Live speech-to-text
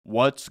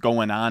What's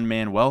going on,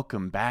 man?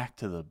 Welcome back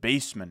to the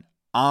basement.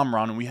 I'm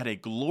Ron, and we had a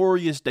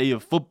glorious day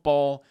of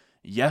football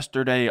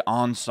yesterday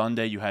on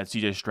Sunday. You had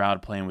CJ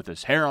Stroud playing with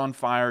his hair on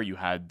fire. You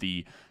had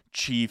the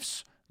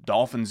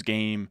Chiefs-Dolphins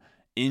game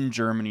in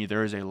Germany.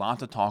 There is a lot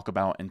to talk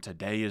about, and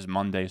today is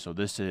Monday, so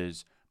this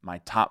is my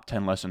top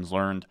 10 lessons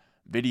learned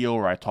video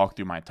where I talk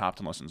through my top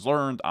 10 lessons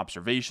learned,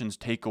 observations,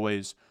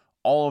 takeaways,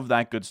 all of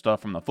that good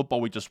stuff from the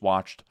football we just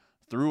watched.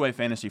 Through a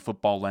fantasy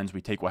football lens,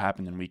 we take what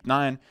happened in Week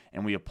 9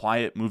 and we apply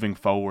it moving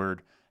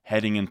forward,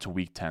 heading into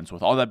Week 10. So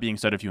with all that being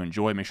said, if you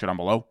enjoy, make sure down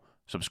below,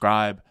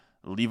 subscribe,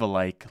 leave a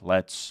like.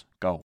 Let's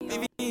go.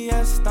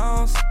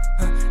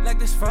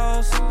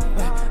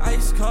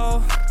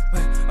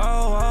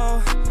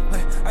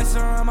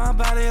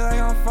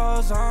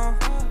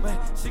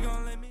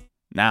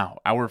 Now,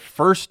 our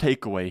first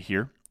takeaway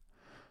here.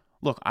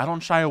 Look, I don't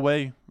shy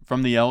away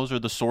from the L's or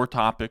the sore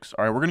topics.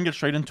 All right, we're going to get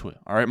straight into it.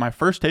 All right, my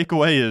first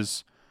takeaway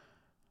is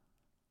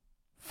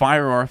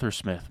fire Arthur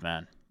Smith,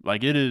 man.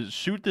 Like, it is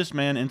shoot this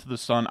man into the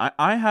sun.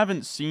 I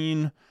haven't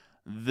seen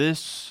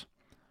this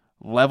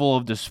level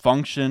of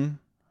dysfunction,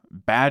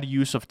 bad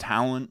use of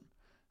talent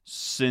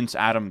since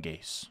Adam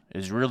Gase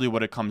is really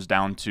what it comes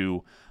down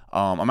to.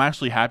 I'm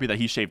actually happy that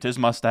he shaved his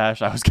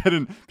mustache. I was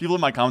getting people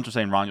in my comments were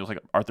saying, Ron, you're like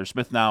Arthur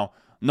Smith now.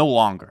 No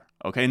longer,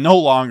 okay? No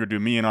longer do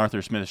me and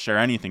Arthur Smith share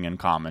anything in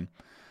common.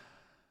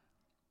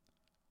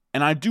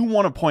 And I do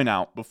want to point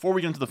out, before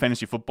we get into the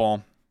fantasy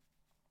football,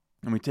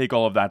 and we take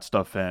all of that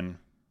stuff in,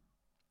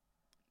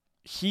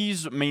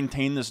 he's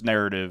maintained this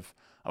narrative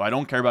of, I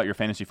don't care about your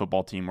fantasy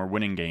football team, we're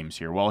winning games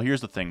here. Well,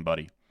 here's the thing,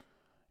 buddy.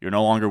 You're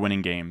no longer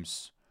winning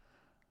games.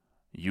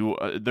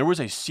 There was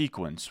a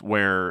sequence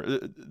where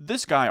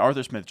this guy,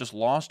 Arthur Smith, just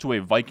lost to a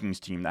Vikings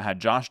team that had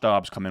Josh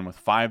Dobbs come in with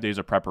 5 days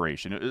of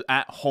preparation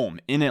at home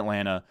in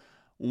Atlanta.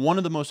 One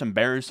of the most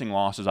embarrassing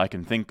losses I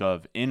can think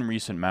of in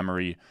recent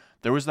memory.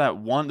 There was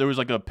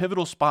like a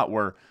pivotal spot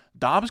where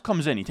Dobbs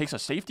comes in, he takes a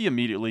safety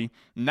immediately.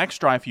 Next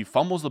drive, he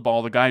fumbles the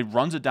ball. The guy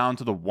runs it down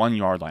to the 1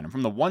 yard line. And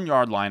from the 1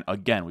 yard line,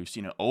 again, we've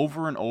seen it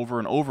over and over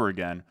and over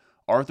again.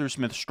 Arthur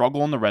Smith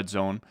struggle in the red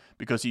zone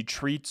because he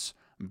treats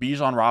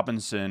Bijan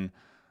Robinson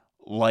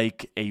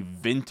like a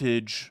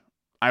vintage.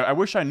 I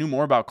wish I knew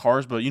more about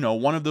cars, but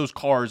one of those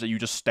cars that you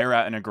just stare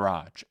at in a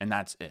garage, and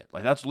that's it.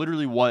 Like, that's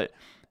literally what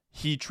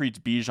he treats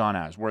Bijan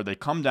as, where they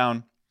come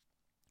down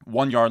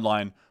 1 yard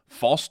line,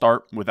 false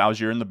start with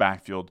Algier in the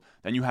backfield.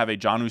 Then you have a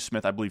Jonnu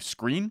Smith, I believe,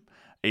 screen,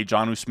 a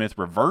Jonnu Smith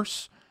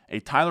reverse, a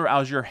Tyler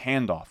Algier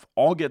handoff.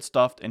 All get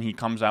stuffed, and he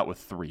comes out with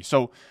 3.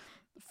 So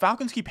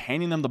Falcons keep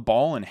handing them the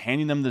ball and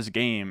handing them this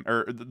game,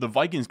 or the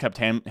Vikings kept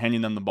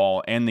handing them the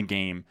ball and the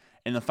game,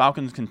 and the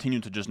Falcons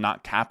continue to just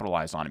not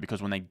capitalize on it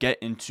because when they get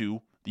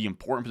into the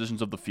important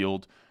positions of the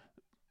field,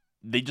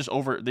 they just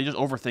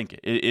overthink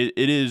it.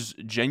 It is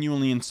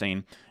genuinely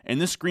insane.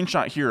 And this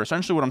screenshot here,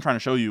 essentially what I'm trying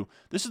to show you,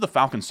 this is the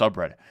Falcons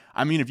subreddit.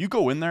 I mean, if you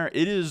go in there,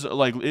 it is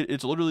like,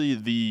 it's literally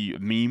the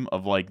meme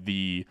of like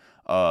the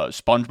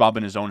SpongeBob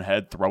in his own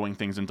head throwing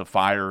things into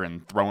fire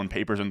and throwing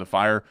papers into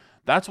fire.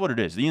 That's what it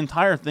is. The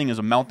entire thing is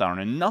a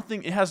meltdown, and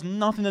it has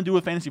nothing to do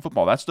with fantasy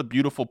football. That's the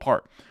beautiful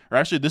part. Or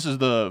actually, this is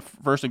the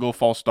first and goal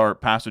false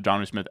start, pass to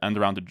Jonnu Smith, end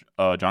around to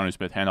Jonnu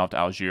Smith, handoff to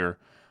Algier.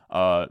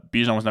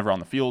 Bijan was never on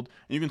the field.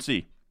 And you can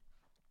see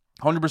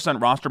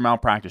 100% roster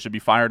malpractice, should be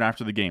fired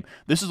after the game.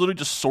 This is literally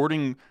just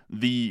sorting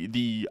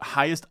the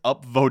highest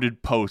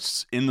upvoted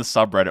posts in the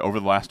subreddit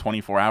over the last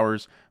 24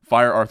 hours.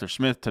 Fire Arthur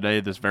Smith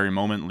today, this very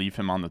moment. Leave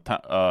him on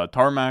the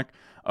tarmac.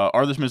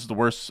 Arthur Smith is the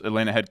worst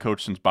Atlanta head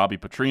coach since Bobby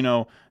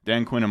Petrino.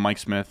 Dan Quinn and Mike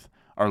Smith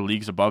are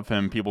leagues above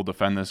him. People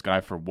defend this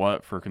guy for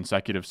what? For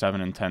consecutive 7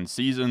 and 10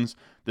 seasons.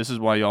 This is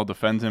why y'all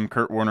defend him.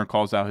 Kurt Warner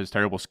calls out his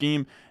terrible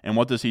scheme. And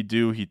what does he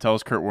do? He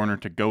tells Kurt Warner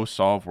to go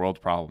solve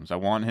world problems. I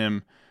want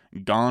him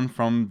gone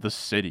from the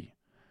city.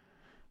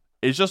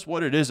 It's just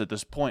what it is at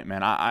this point,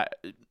 man.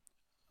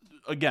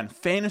 Again,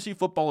 fantasy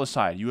football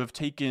aside, you have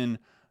taken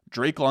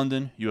Drake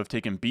London, you have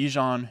taken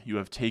Bijan, you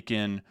have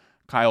taken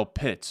Kyle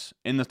Pitts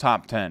in the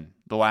top 10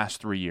 the last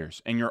 3 years,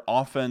 and your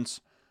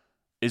offense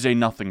is a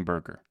nothing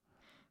burger.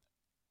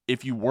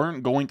 If you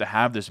weren't going to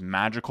have this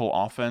magical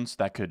offense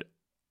that could,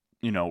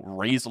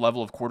 raise the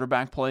level of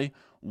quarterback play,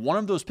 one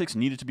of those picks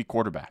needed to be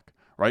quarterback,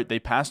 right? They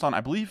passed on,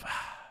 I believe,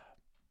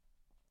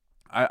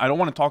 I don't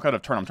want to talk out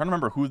of turn. I'm trying to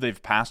remember who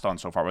they've passed on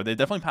so far, but they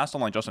definitely passed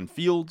on like Justin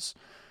Fields.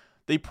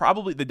 They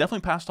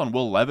definitely passed on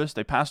Will Levis.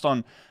 They passed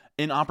on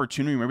an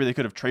opportunity. Maybe they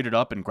could have traded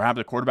up and grabbed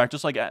a quarterback.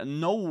 Just like at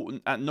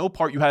no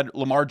part you had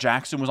Lamar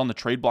Jackson was on the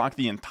trade block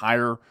the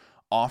entire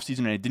offseason,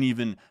 and they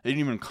didn't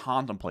even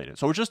contemplate it.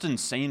 So it's just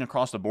insane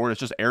across the board. It's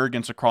just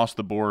arrogance across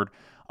the board.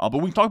 But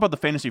we can talk about the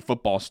fantasy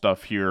football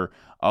stuff here.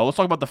 Let's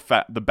talk about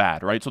the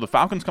bad, right? So the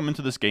Falcons come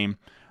into this game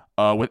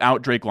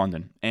without Drake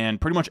London,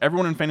 and pretty much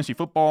everyone in fantasy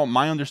football,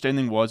 my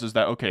understanding is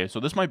that, okay, so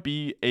this might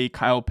be a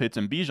Kyle Pitts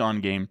and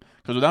Bijan game,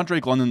 because without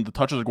Drake London, the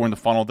touches are going to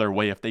funnel their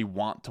way if they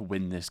want to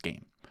win this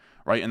game,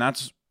 right? And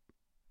that's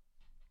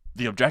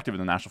the objective of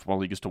the National Football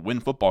League, is to win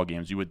football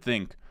games. You would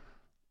think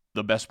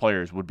the best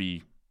players would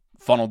be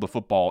funnel the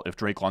football if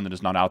Drake London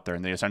is not out there.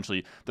 And they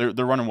essentially, they're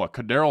running what?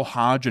 Kadero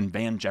Hodge and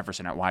Van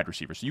Jefferson at wide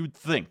receiver. So you would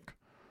think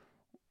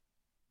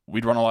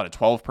we'd run a lot of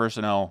 12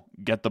 personnel,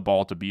 get the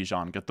ball to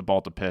Bijan, get the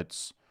ball to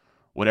Pitts,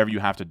 whatever you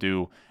have to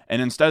do.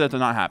 And instead, that did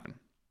not happen.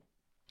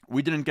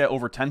 We didn't get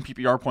over 10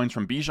 PPR points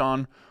from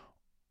Bijan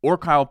or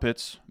Kyle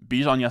Pitts.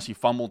 Bijan, yes, he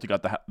fumbled. He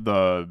got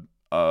the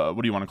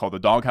what do you want to call it, the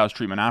doghouse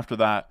treatment after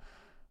that.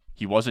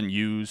 He wasn't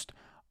used.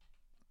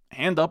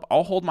 Hand up,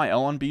 I'll hold my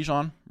L on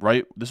Bijan,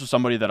 right? This is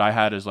somebody that I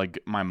had as like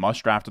my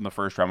must draft in the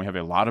first round. We have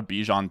a lot of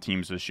Bijan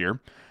teams this year.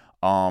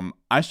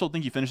 I still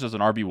think he finishes as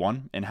an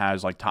RB1 and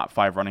has like top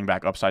 5 running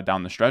back upside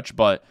down the stretch,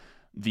 but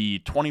the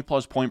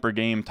 20-plus point per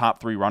game, top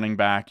 3 running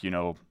back,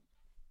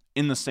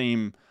 in the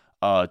same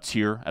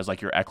tier as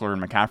like your Eckler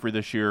and McCaffrey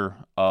this year,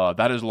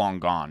 that is long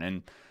gone.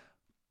 And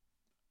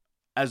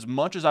as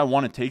much as I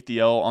want to take the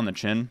L on the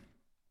chin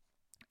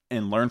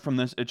and learn from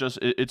this,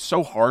 it's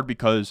so hard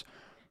because,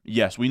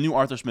 yes, we knew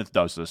Arthur Smith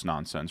does this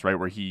nonsense, right,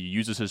 where he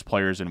uses his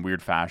players in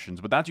weird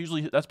fashions, but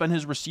that's been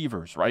his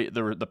receivers, right,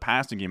 the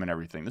passing game and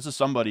everything. This is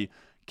somebody,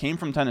 came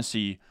from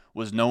Tennessee,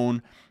 was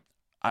known,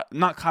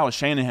 not Kyle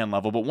Shanahan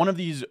level, but one of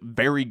these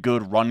very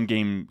good run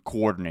game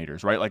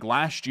coordinators, right? Like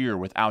last year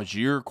with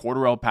Algier,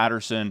 Cordarrelle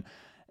Patterson,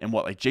 and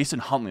Jason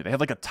Huntley, they had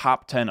like a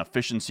top 10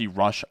 efficiency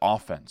rush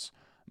offense.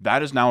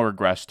 That is now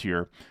regressed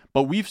here,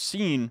 but we've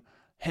seen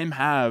him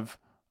have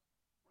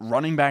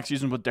running back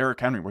seasons with Derrick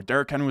Henry, where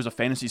Derrick Henry was a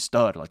fantasy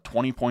stud, like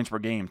 20 points per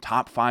game,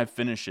 top 5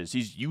 finishes.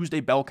 He's used a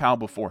bell cow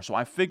before, so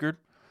I figured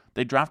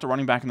they draft a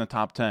running back in the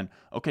top 10.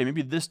 Okay,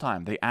 maybe this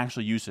time they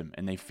actually use him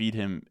and they feed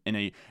him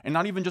and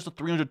not even just a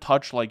 300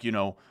 touch,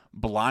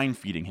 blind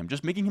feeding him,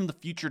 just making him the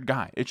featured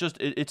guy.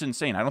 It's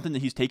insane. I don't think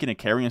that he's taken a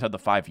carry inside the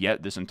 5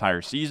 yet this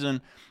entire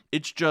season.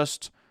 It's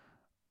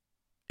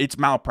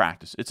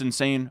malpractice. It's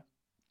insane.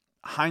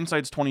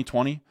 Hindsight's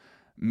 2020.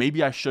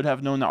 Maybe I should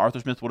have known that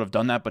Arthur Smith would have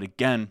done that, but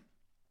again,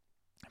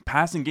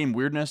 passing game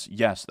weirdness,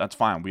 yes, that's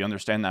fine. We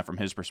understand that from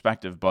his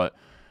perspective, but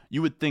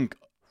you would think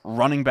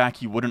running back,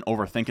 he wouldn't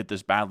overthink it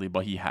this badly,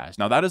 but he has.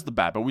 Now, that is the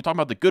bad, but we talk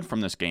about the good from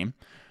this game.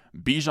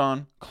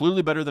 Bijan,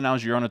 clearly better than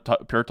Algier on a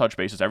pure touch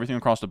basis. Everything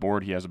across the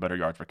board, he has a better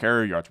yards per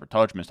carry, yards per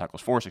touch, missed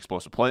tackles force,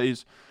 explosive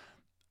plays.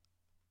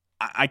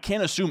 I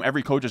can't assume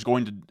every coach is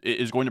going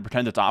to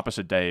pretend it's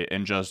opposite day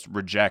and just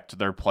reject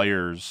their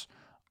players'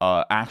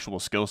 actual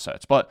skill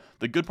sets. But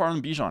the good part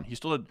on Bijan, he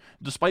still had,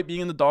 despite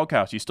being in the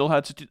doghouse, he still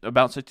had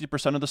about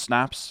 60% of the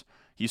snaps.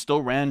 He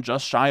still ran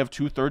just shy of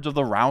 2/3 of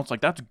the routes.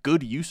 Like, that's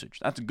good usage.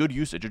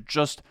 It's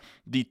just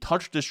the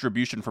touch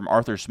distribution from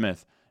Arthur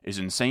Smith is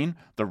insane.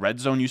 The red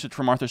zone usage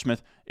from Arthur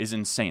Smith is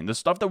insane. The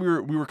stuff that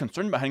we were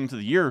concerned about heading into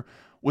the year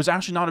was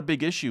actually not a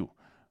big issue.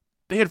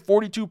 They had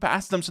 42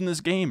 pass attempts in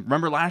this game.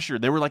 Remember last year,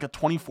 they were like a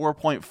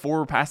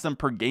 24.4 pass attempt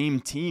per game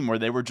team where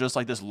they were just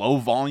like this low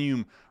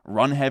volume,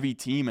 run heavy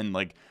team and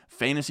like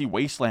fantasy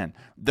wasteland.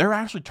 They're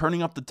actually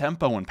turning up the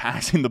tempo and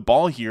passing the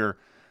ball here.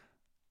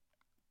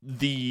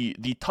 The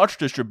touch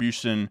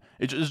distribution,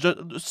 it's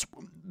just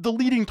the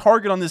leading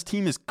target on this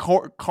team is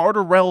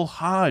Cardarrelle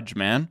Hodge,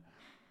 man.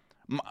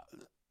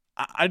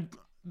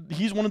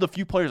 He's one of the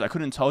few players I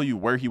couldn't tell you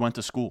where he went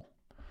to school.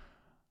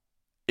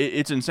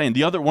 It's insane.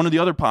 One of the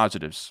other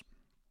positives,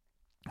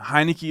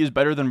 Heineke is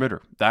better than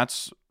Ritter.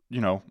 That's,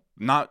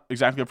 not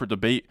exactly up for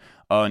debate.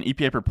 An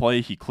EPA per play,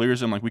 he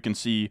clears him like we can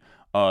see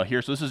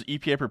here. So this is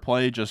EPA per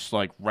play, just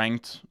like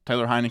ranked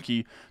Taylor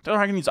Heineke. Taylor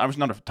Heineke's obviously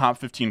not a top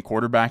 15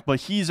 quarterback,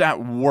 but he's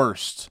at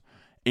worst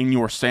in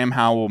your Sam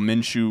Howell,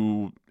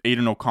 Minshew,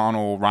 Aiden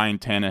O'Connell, Ryan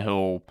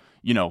Tannehill,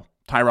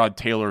 Tyrod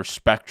Taylor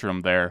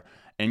spectrum there.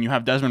 And you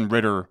have Desmond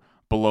Ritter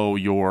below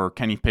your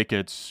Kenny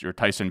Pickett's, your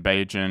Tyson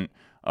Bagent.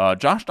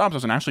 Josh Dobbs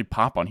doesn't actually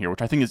pop on here,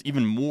 which I think is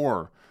even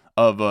more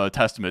of a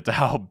testament to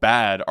how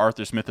bad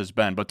Arthur Smith has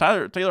been. But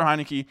Taylor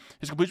Heineke,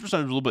 his completion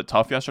percentage was a little bit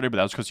tough yesterday, but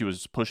that was because he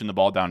was pushing the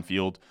ball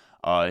downfield.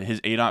 His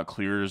ADOT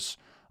clears,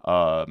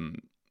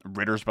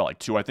 Ritter's about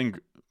 2. I think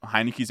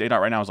Heineke's ADOT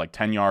right now is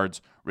 10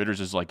 yards. Ritter's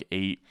is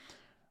 8.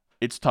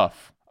 It's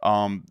tough.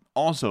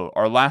 Also,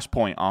 our last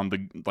point on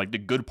the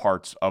good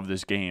parts of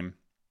this game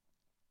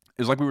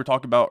is like we were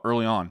talking about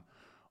early on.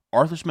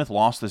 Arthur Smith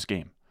lost this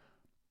game.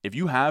 If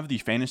you have the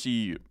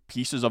fantasy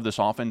pieces of this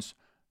offense,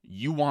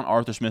 you want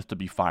Arthur Smith to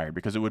be fired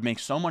because it would make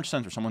so much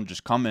sense for someone to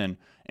just come in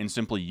and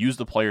simply use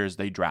the players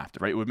they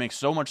drafted, right? It would make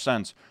so much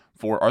sense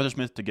for Arthur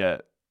Smith to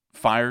get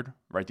fired,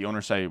 right? The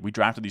owners say, we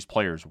drafted these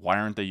players. Why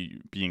aren't they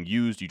being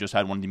used? You just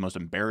had one of the most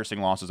embarrassing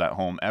losses at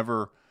home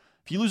ever.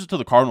 If he loses to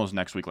the Cardinals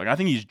next week, I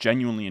think he's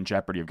genuinely in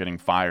jeopardy of getting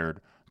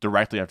fired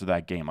directly after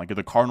that game. If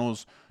the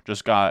Cardinals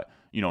just got,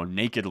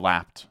 naked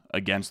lapped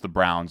against the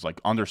Browns,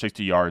 under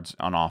 60 yards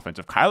on offense.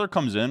 If Kyler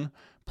comes in,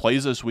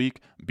 plays this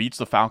week, beats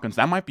the Falcons,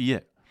 that might be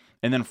it.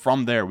 And then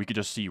from there, we could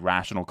just see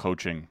rational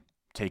coaching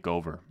take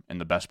over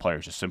and the best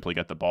players just simply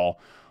get the ball.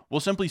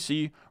 We'll simply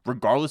see,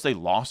 regardless they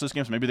lost this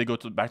game, so maybe they go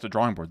back to the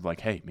drawing board.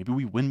 Hey, maybe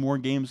we win more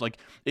games.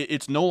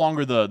 It's no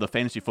longer the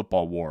fantasy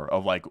football war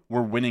of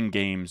we're winning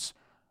games,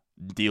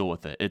 deal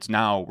with it. It's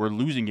now we're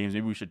losing games.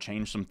 Maybe we should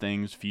change some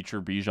things,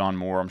 feature Bijan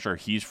more. I'm sure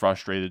he's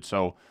frustrated.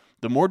 So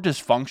the more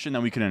dysfunction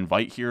that we can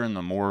invite here and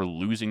the more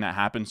losing that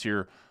happens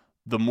here,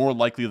 the more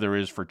likely there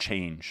is for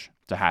change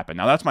to happen.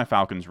 Now, that's my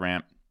Falcons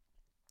rant.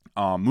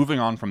 Moving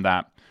on from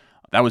that,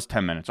 that was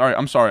 10 minutes. All right,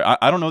 I'm sorry.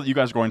 I don't know that you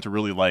guys are going to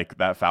really like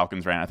that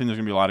Falcons rant. I think there's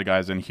going to be a lot of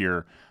guys in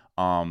here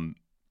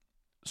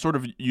sort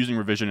of using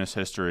revisionist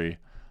history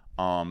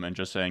and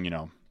just saying,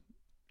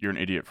 you're an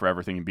idiot for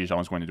ever thinking Bijan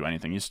was going to do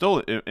anything. He's still,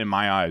 in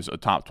my eyes, a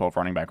top 12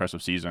 running back rest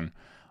of season.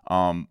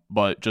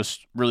 But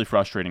just really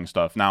frustrating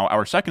stuff. Now,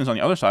 our seconds on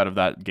the other side of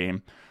that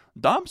game,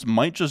 Dobbs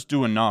might just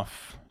do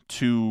enough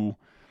to,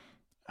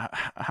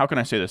 how can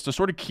I say this, to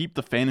sort of keep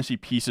the fantasy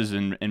pieces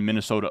in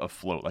Minnesota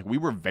afloat. Like, we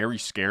were very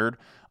scared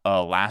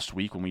last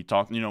week when we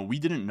talked. We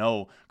didn't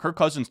know. Kirk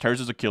Cousins tears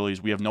his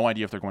Achilles. We have no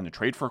idea if they're going to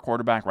trade for a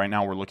quarterback. Right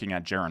now, we're looking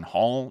at Jaren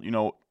Hall,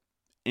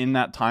 in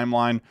that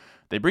timeline.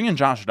 They bring in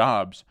Josh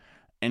Dobbs,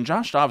 and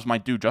Josh Dobbs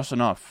might do just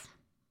enough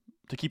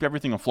to keep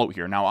everything afloat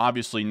here. Now,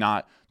 obviously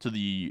not to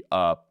the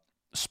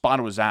spot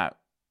it was at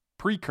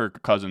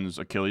pre-Kirk Cousins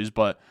Achilles,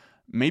 but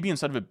maybe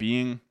instead of it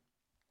being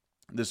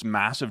this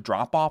massive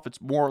drop-off,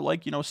 it's more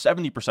like,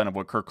 70% of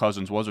what Kirk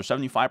Cousins was, or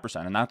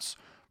 75%, and that's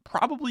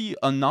probably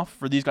enough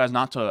for these guys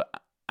not to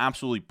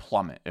absolutely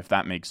plummet, if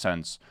that makes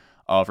sense,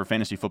 for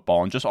fantasy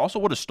football. And just also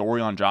what a story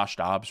on Josh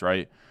Dobbs,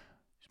 right?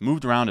 He's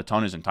moved around a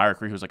ton his entire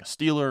career. He was like a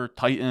Steeler,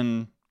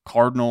 Titan,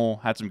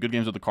 Cardinal, had some good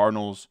games with the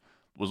Cardinals,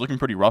 was looking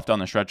pretty rough down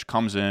the stretch,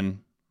 comes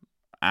in,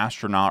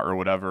 astronaut or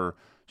whatever,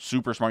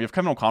 super smart. You have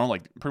Kevin O'Connell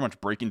like pretty much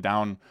breaking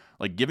down,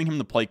 like giving him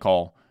the play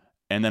call,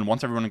 and then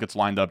once everyone gets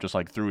lined up, just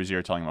like through his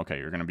ear, telling him, okay,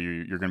 you're gonna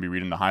be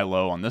reading the high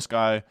low on this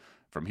guy.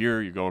 From here,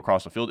 you go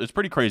across the field. It's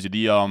pretty crazy.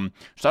 The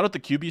shout out the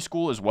QB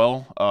School as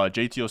well.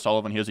 JT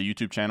O'Sullivan, he has a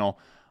YouTube channel.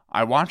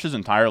 I watched his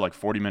entire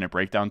 40-minute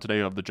breakdown today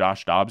of the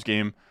Josh Dobbs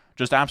game.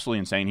 Just absolutely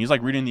insane. He's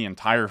like reading the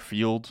entire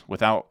field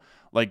without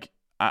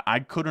I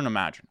couldn't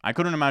imagine. I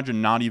couldn't imagine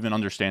not even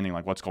understanding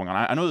what's going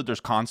on. I know that there's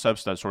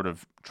concepts that sort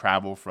of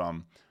travel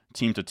from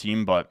team to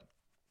team, but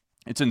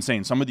it's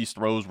insane. Some of these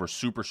throws were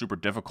super, super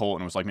difficult,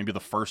 and it was maybe the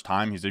first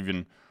time he's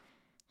even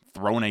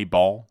thrown a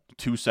ball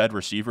to said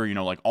receiver.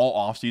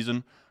 All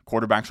offseason,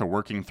 quarterbacks are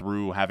working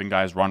through having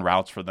guys run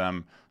routes for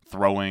them,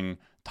 throwing,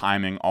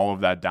 timing, all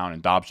of that down,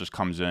 and Dobbs just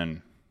comes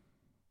in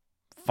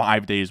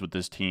 5 days with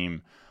this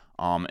team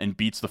and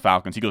beats the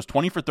Falcons. He goes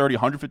 20 for 30,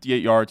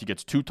 158 yards. He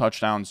gets 2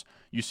 touchdowns.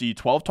 You see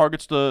 12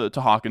 targets to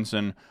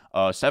Hawkinson,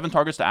 7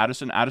 targets to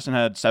Addison. Addison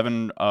had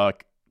 7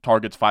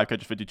 targets, 5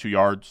 catches, 52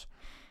 yards.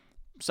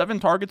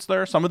 7 targets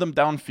there, some of them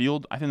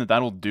downfield. I think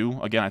that'll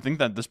do. Again, I think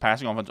that this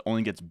passing offense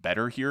only gets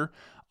better here.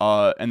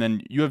 And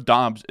then you have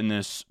Dobbs in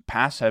this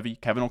pass-heavy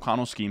Kevin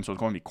O'Connell scheme, so it's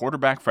going to be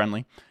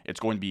quarterback-friendly. It's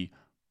going to be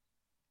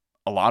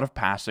a lot of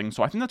passing,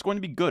 so I think that's going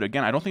to be good.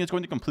 Again, I don't think it's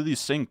going to completely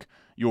sink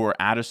your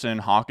Addison,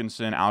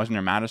 Hawkinson,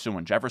 Alexander Mattison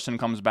when Jefferson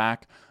comes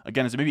back.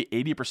 Again, is it maybe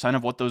 80%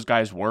 of what those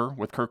guys were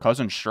with Kirk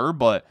Cousins? Sure,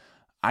 but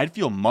I'd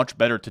feel much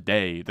better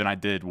today than I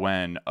did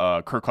when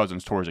Kirk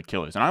Cousins tore his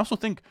Achilles. And I also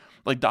think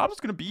Dobbs is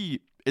going to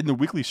be in the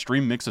weekly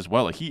stream mix as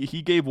well.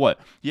 He gave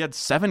what? He had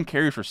 7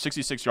 carries for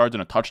 66 yards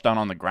and a touchdown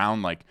on the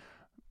ground,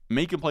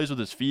 making plays with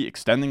his feet,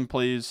 extending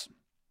plays.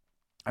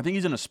 I think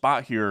he's in a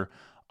spot here,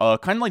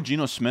 kind of like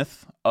Geno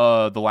Smith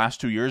the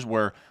last 2 years,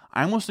 where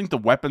I almost think the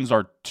weapons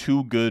are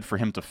too good for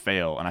him to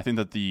fail. And I think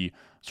that the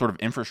sort of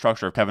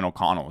infrastructure of Kevin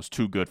O'Connell is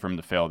too good for him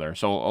to fail there.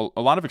 So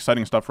a lot of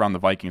exciting stuff around the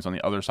Vikings on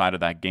the other side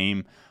of that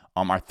game.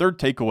 Our third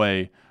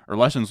takeaway or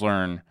lessons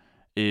learned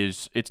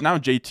is it's now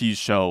JT's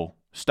show.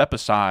 Step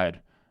aside,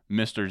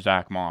 Mr.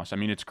 Zach Moss. I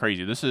mean, it's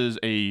crazy. This is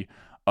a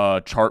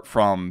chart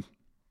from,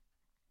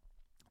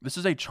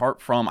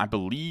 I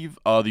believe,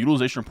 the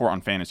utilization report on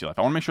Fantasy Life.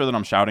 I want to make sure that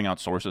I'm shouting out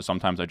sources.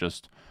 Sometimes I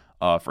just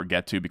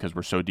forget to because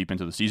we're so deep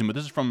into the season. But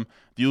this is from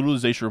the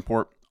utilization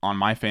report on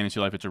My Fantasy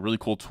Life. It's a really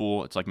cool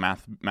tool. It's like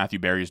Matthew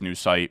Berry's new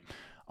site.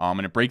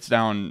 And it breaks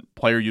down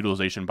player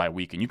utilization by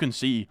week. And you can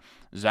see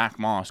Zach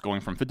Moss going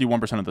from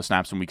 51% of the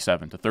snaps in week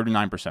 7 to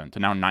 39% to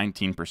now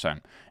 19%.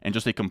 And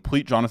just a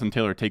complete Jonathan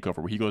Taylor takeover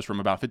where he goes from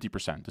about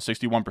 50% to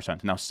 61%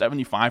 to now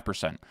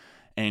 75%.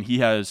 And he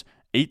has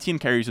 18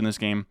 carries in this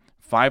game,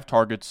 5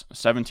 targets,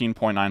 17.9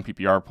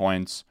 PPR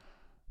points.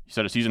 He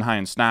set a season high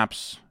in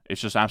snaps.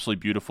 It's just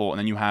absolutely beautiful. And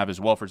then you have as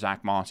well for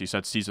Zach Moss, he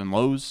set season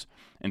lows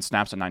in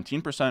snaps at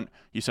 19%.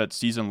 He set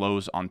season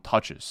lows on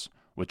touches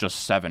with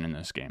just 7 in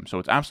this game. So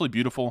it's absolutely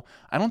beautiful.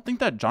 I don't think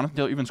that Jonathan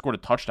Taylor even scored a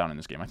touchdown in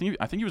this game. I think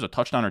he was a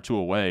touchdown or 2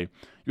 away.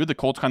 You had the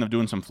Colts kind of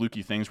doing some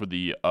fluky things where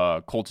the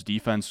Colts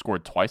defense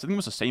scored twice. I think it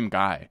was the same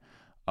guy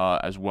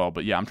as well.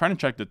 But yeah, I'm trying to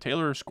check. Did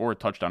Taylor score a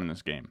touchdown in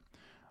this game?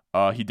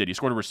 He did. He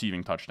scored a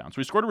receiving touchdown. So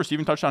he scored a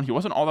receiving touchdown. He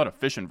wasn't all that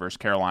efficient versus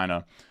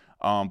Carolina.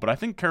 But I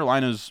think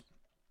Carolina's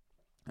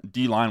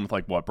D-line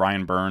with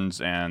Brian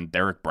Burns and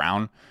Derek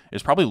Brown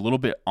is probably a little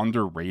bit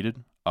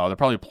underrated. They're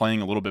probably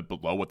playing a little bit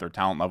below what their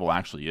talent level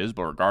actually is,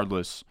 but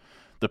regardless,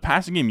 the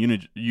passing game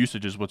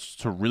usage is what's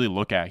to really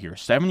look at here.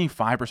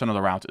 75% of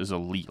the routes is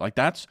elite.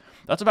 That's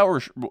about where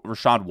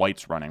Rachaad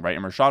White's running, right?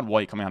 And Rachaad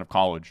White coming out of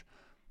college,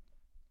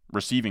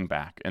 receiving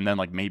back, and then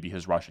maybe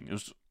his rushing. It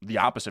was the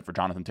opposite for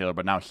Jonathan Taylor,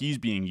 but now he's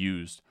being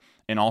used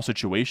in all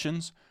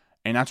situations,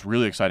 And that's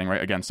really exciting,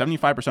 right? Again,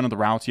 75% of the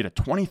routes. He had a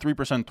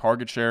 23%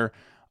 target share,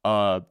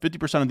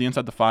 50% of the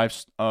inside the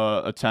 5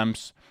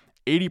 attempts,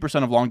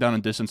 80% of long down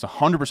and distance,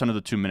 100% of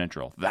the 2-minute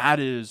drill. That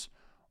is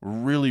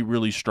really,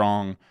 really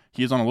strong.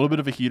 He is on a little bit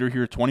of a heater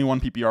here,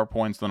 21 PPR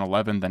points, then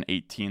 11, then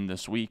 18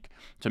 this week.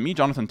 To me,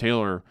 Jonathan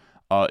Taylor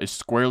is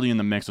squarely in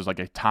the mix as like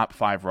a top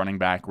 5 running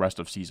back rest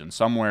of season,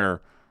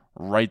 somewhere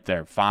right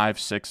there, 5,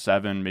 6,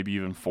 7, maybe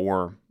even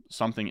 4,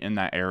 something in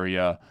that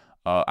area.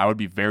 I would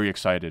be very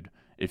excited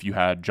if you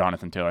had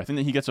Jonathan Taylor. I think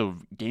that he gets a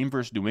game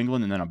versus New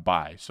England and then a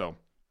bye, so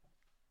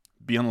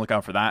be on the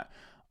lookout for that.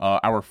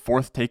 Our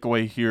fourth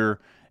takeaway here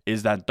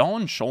is that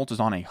Dalton Schultz is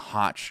on a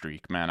hot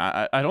streak, man.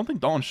 I don't think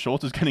Dalton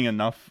Schultz is getting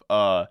enough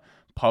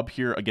pub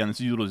here. Again, this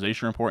is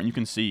utilization report, and you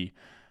can see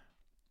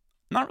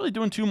not really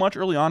doing too much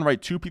early on, right?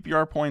 2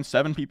 PPR points,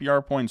 7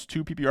 PPR points,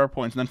 2 PPR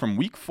points, and then from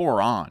week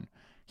 4 on,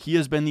 he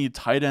has been the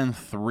tight end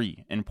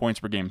 3 in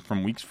points per game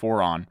from weeks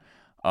 4 on.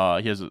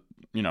 He has,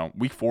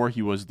 week 4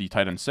 he was the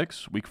tight end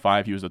 6. Week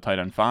 5 he was the tight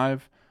end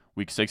 5.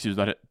 Week 6 he was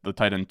the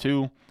tight end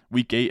 2.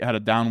 Week 8 had a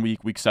down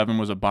week. Week 7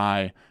 was a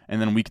bye. And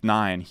then week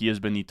 9, he has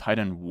been the tight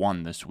end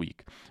 1 this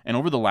week. And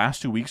over the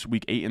last 2 weeks,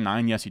 week 8 and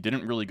 9, yes, he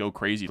didn't really go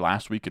crazy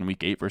last week in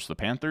week 8 versus the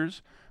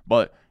Panthers,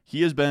 but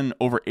he has been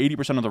over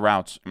 80% of the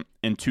routes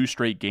in 2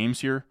 straight games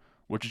here,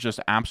 which is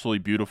just absolutely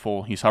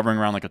beautiful. He's hovering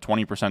around like a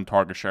 20%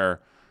 target share.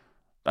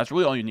 That's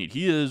really all you need.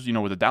 He is,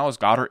 with the Dallas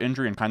Goedert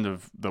injury and kind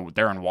of the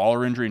Darren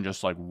Waller injury and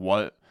just like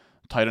what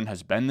tight end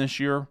has been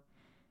this year,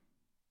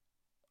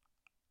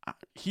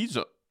 he's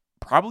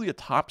probably a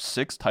top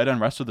 6 tight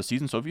end rest of the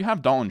season. So if you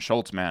have Dalton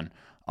Schultz, man,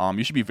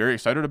 you should be very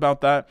excited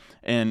about that.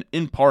 And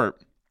in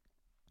part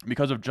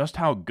because of just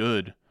how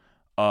good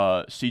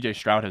CJ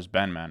Stroud has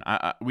been, man.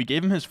 We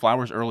gave him his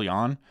flowers early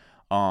on.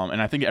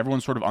 And I think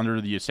everyone's sort of under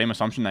the same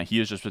assumption that he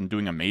has just been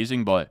doing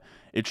amazing, but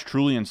it's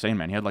truly insane,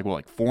 man. He had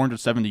like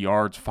 470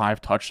 yards,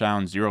 5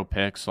 touchdowns, 0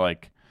 picks.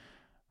 Like,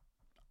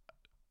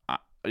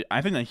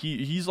 I think that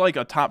he's like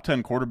a top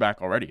 10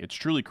 quarterback already. It's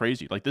truly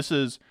crazy. Like, this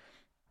is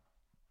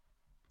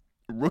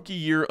rookie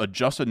year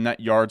adjusted net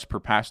yards per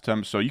pass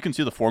attempt. So you can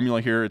see the formula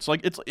here. It's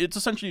like it's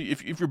essentially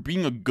if you're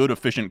being a good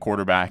efficient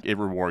quarterback, it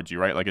rewards you,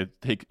 right? Like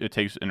it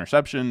takes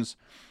interceptions,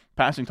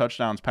 passing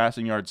touchdowns,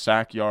 passing yards,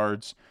 sack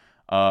yards,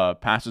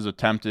 passes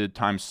attempted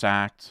times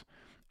sacked,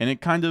 and it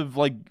kind of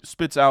like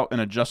spits out an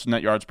adjusted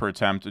net yards per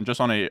attempt. And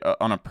just on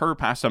a per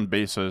pass attempt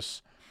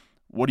basis,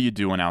 what are you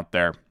doing out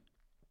there?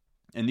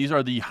 And these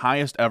are the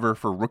highest ever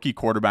for rookie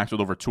quarterbacks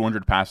with over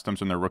 200 pass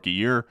attempts in their rookie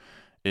year.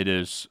 It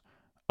is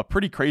a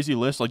pretty crazy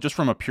list. Like, just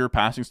from a pure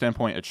passing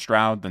standpoint, it's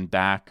Stroud, then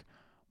Dak.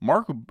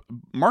 Mark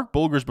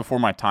Bulger's before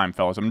my time,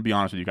 fellas. I'm going to be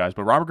honest with you guys.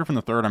 But Robert Griffin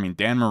III,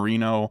 Dan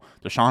Marino,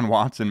 Deshaun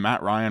Watson,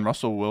 Matt Ryan,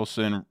 Russell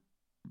Wilson,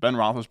 Ben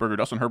Roethlisberger,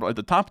 Justin Herbert. Like,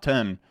 the top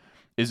 10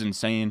 is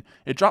insane.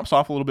 It drops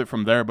off a little bit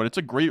from there, but it's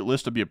a great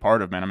list to be a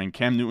part of, man. I mean,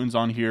 Cam Newton's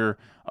on here,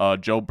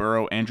 Joe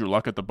Burrow, Andrew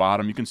Luck at the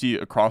bottom. You can see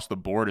across the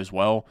board as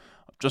well.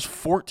 Just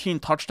 14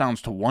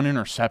 touchdowns to 1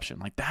 interception.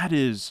 Like, that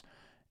is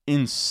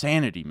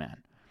insanity,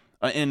 man.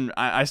 And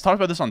I talked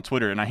about this on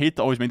Twitter, and I hate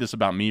to always make this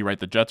about me, right?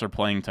 The Jets are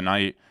playing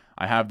tonight.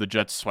 I have the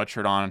Jets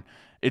sweatshirt on.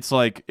 It's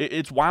like,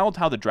 it's wild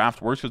how the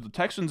draft works, because the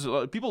Texans,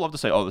 people love to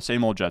say, oh, the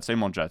same old Jets.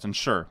 And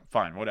sure,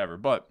 fine, whatever.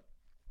 But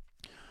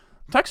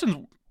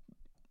Texans,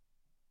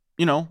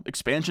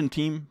 expansion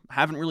team,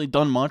 haven't really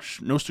done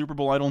much. No Super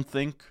Bowl, I don't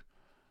think.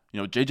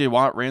 J.J.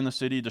 Watt ran the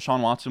city.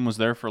 Deshaun Watson was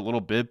there for a little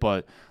bit,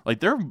 but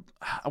like I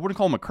wouldn't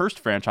call them a cursed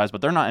franchise,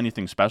 but they're not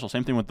anything special.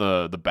 Same thing with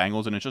the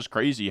Bengals, and it's just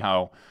crazy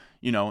how,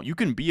 you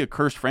can be a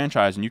cursed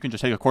franchise and you can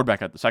just take a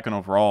quarterback at the 2nd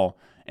overall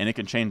and it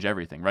can change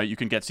everything, right? You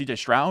can get CJ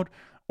Stroud,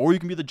 or you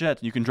can be the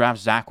Jets and you can draft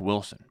Zach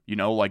Wilson.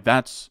 Like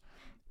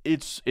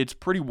it's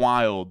pretty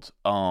wild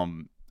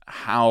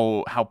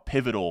how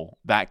pivotal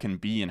that can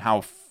be and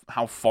how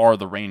far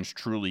the range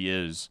truly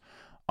is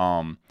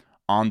on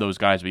those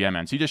guys. But yeah,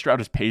 man, CJ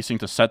Stroud is pacing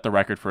to set the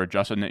record for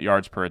adjusted net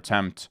yards per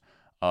attempt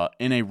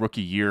in a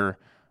rookie year.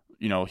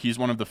 He's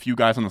one of the few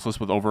guys on this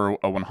list with over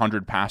a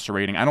 100 passer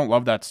rating. I don't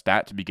love that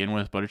stat to begin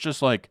with, but it's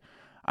just like,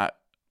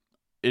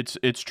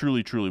 it's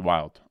truly, truly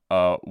wild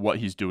what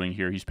he's doing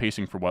here. He's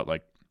pacing for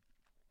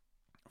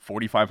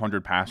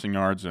 4,500 passing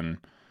yards and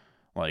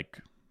like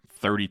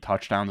 30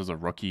 touchdowns as a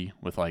rookie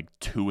with like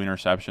 2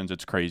 interceptions.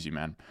 It's crazy,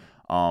 man.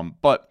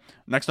 But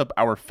next up,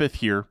 our 5th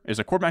here is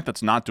a quarterback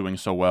that's not doing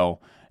so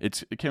well.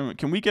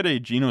 Can we get a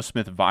Geno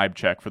Smith vibe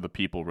check for the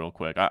people real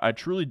quick? I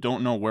truly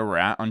don't know where we're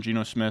at on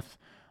Geno Smith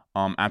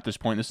at this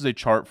point. This is a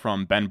chart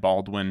from Ben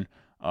Baldwin,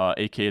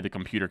 aka the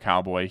Computer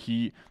Cowboy.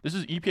 This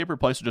is EPA per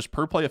play, so just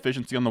per play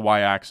efficiency on the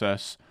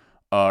y-axis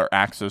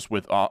axis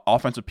with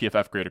offensive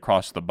PFF grade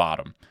across the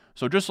bottom.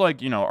 So just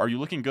like, are you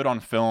looking good on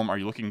film? Are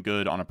you looking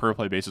good on a per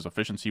play basis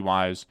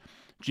efficiency-wise?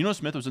 Geno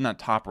Smith was in that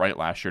top right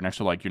last year next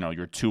to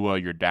your Tua,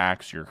 your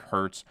Dax, your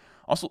Hurts.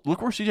 Also,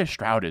 look where CJ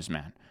Stroud is,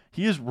 man.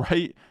 He is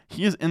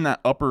in that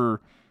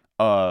upper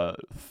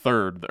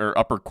third or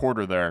upper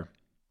quarter there,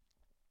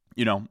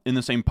 in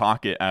the same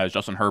pocket as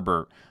Justin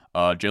Herbert,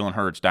 Jalen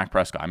Hurts, Dak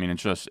Prescott. I mean,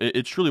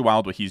 it's truly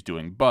wild what he's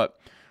doing. But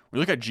We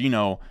look at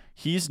Geno.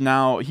 He's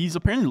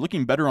apparently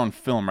looking better on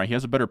film, right? He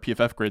has a better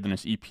PFF grade than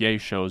his EPA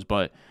shows,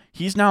 but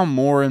he's now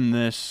more in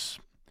this.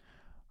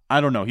 I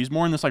don't know. He's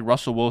more in this like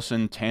Russell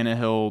Wilson,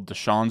 Tannehill,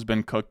 Deshaun's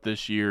been cooked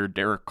this year,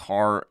 Derek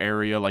Carr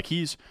area. Like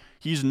he's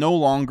no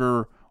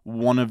longer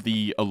one of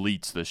the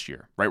elites this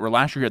year, right? Where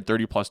last year he had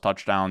 30 plus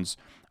touchdowns.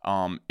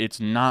 It's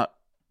not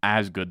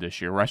as good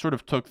this year. Where I sort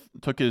of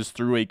took his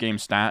through 8 game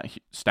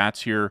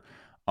stats here.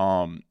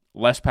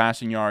 Less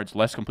passing yards,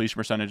 less completion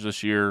percentage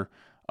this year.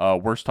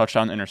 Worse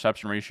touchdown to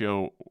interception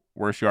ratio,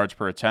 worse yards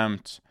per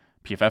attempt.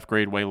 PFF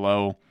grade way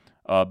low.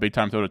 Big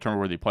time throw to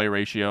turnover worthy play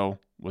ratio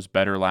was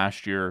better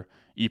last year.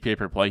 EPA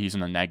per play, he's in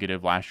the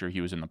negative. Last year,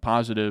 he was in the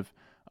positive.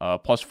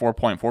 Plus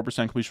 4.4%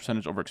 completion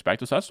percentage over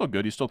expected. So that's still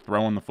good. He's still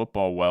throwing the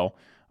football well.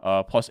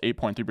 Plus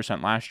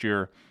 8.3% last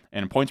year.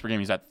 And in points per game,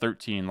 he's at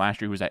 13. Last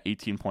year, he was at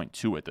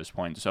 18.2 at this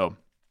point. So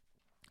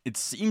it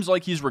seems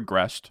like he's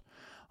regressed.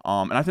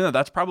 And I think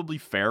that's probably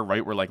fair,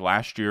 right? Where like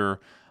last year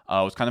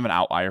was kind of an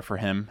outlier for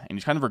him. And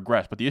he's kind of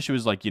regressed. But the issue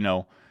is like,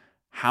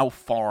 how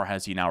far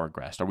has he now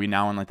regressed? Are we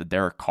now in like the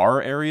Derek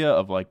Carr area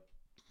of like,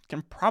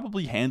 can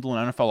probably handle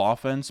an NFL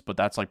offense, but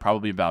that's like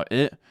probably about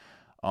it.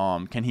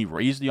 Can he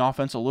raise the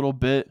offense a little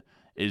bit?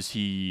 Is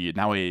he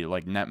now a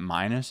like net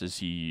minus? Is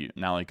he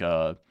now like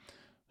a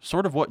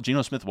sort of what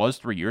Geno Smith was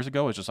 3 years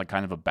ago? Is just like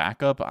kind of a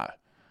backup.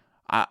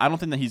 I don't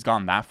think that he's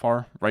gone that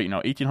far, right?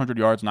 1,800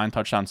 yards, 9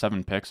 touchdowns,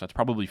 7 picks. That's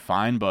probably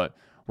fine, but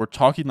we're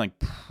talking like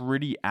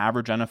pretty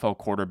average NFL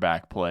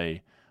quarterback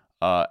play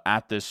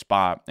at this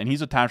spot, and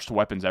he's attached to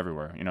weapons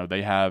everywhere.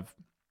 They have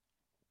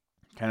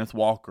Kenneth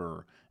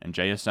Walker and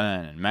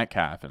JSN and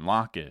Metcalf and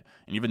Lockett,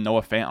 and even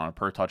Noah Fant on a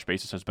per touch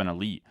basis has been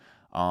elite.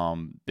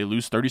 They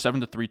lose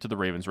 37-3 to the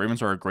Ravens.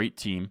 Ravens are a great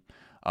team,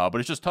 but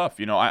it's just tough.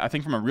 I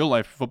think from a real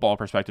life football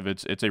perspective,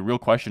 it's a real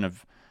question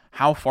of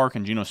how far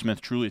can Geno Smith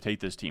truly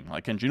take this team?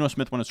 Like, can Geno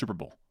Smith win a Super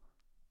Bowl?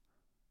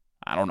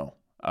 I don't know.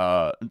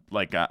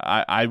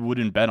 I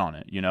wouldn't bet on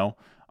it,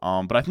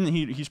 but I think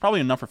he's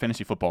probably enough for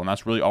fantasy football, and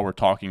that's really all we're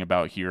talking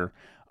about here.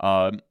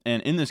 And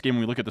in this game,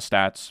 when we look at the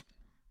stats,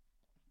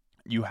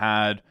 you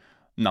had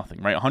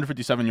nothing, right?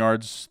 157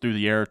 yards through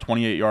the air,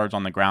 28 yards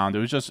on the ground. It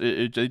was just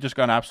it just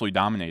got absolutely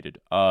dominated.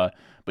 But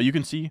you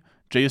can see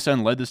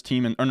JSN led this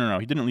team in. No,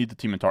 he didn't lead the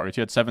team in targets.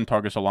 He had 7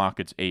 targets, a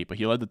Lockett's 8, but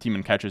he led the team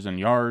in catches and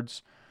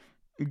yards.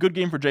 Good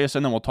game for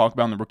JSN that we'll talk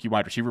about in the rookie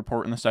wide receiver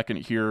report in a second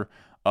here.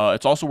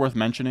 It's also worth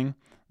mentioning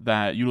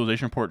that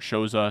utilization report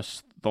shows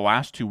us the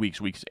last 2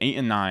 weeks, weeks 8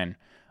 and 9,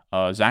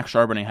 Zach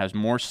Charbonnet has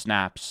more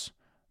snaps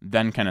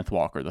than Kenneth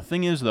Walker. The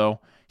thing is, though,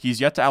 he's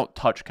yet to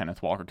out-touch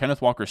Kenneth Walker.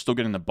 Kenneth Walker is still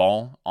getting the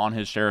ball on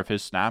his share of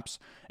his snaps.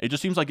 It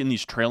just seems like in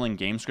these trailing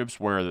game scripts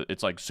where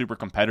it's like super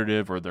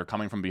competitive or they're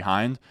coming from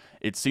behind,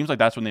 it seems like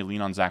that's when they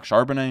lean on Zach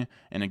Charbonnet.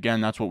 And again,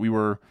 that's what we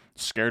were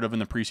scared of in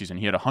the preseason.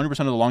 He had 100%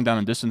 of the long down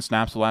and distance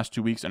snaps the last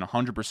 2 weeks and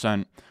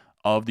 100%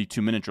 of the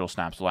 2-minute drill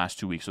snaps the last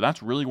 2 weeks. So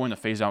that's really going to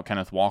phase out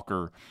Kenneth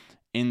Walker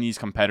in these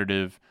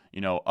competitive,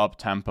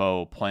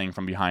 up-tempo, playing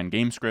from behind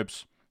game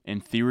scripts. In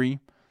theory,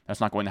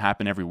 that's not going to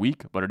happen every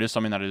week, but it is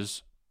something that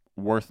is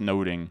worth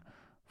noting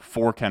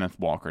for Kenneth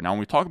Walker. Now, when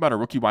we talk about our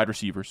rookie wide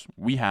receivers,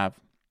 we have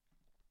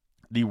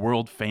the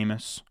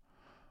world-famous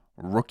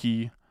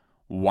rookie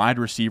wide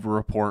receiver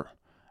report,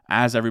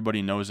 as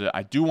everybody knows it.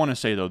 I do want to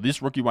say, though,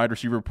 this rookie wide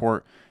receiver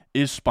report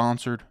is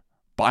sponsored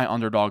by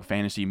Underdog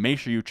Fantasy. Make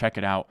sure you check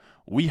it out.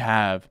 We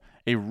have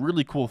a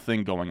really cool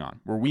thing going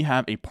on where we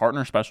have a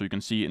partner special. You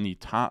can see in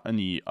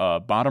the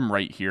bottom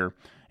right here,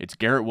 it's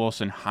Garrett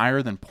Wilson,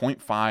 higher than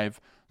 0.5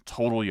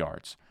 total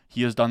yards.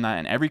 He has done that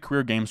in every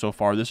career game so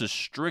far. This is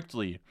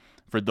strictly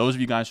for those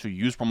of you guys who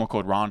use promo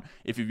code RON.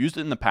 If you've used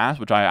it in the past,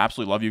 which I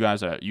absolutely love you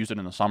guys that use it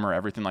in the summer,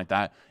 everything like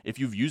that, if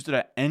you've used it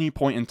at any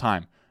point in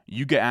time,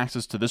 you get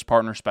access to this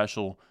partner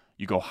special.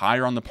 You go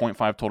higher on the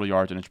 0.5 total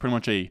yards, and it's pretty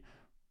much a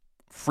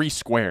free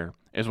square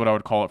is what I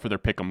would call it for their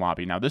Pick'em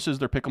lobby. Now, this is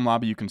their Pick'em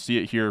lobby. You can see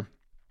it here.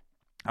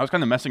 I was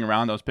kind of messing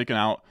around. I was picking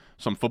out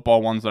some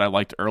football ones that I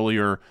liked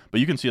earlier, but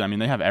you can see,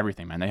 they have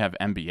everything, man. They have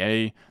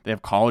NBA, they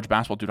have college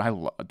basketball.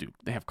 Dude,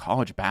 they have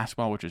college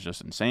basketball, which is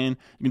just insane.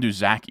 You can do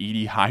Zach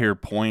Edey, higher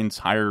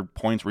points,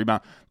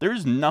 rebound.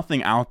 There's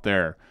nothing out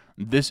there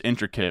this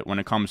intricate when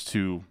it comes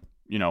to,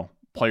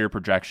 player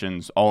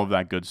projections, all of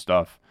that good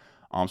stuff.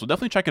 So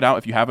definitely check it out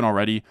if you haven't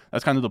already.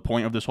 That's kind of the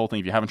point of this whole thing.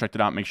 If you haven't checked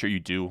it out, make sure you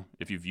do.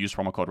 If you've used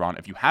promo code RON.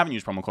 If you haven't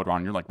used promo code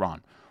RON, you're like,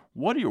 Ron,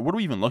 what are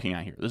we even looking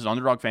at here? This is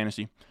Underdog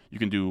Fantasy. You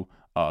can do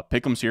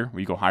pick'ems here, where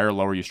you go higher or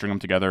lower, you string them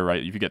together,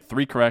 right? If you get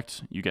 3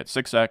 correct, you get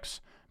 6x.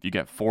 If you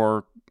get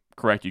 4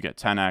 correct, you get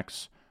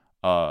 10x.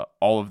 All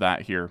of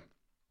that here.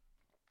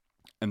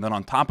 And then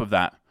on top of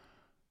that,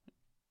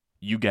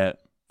 you get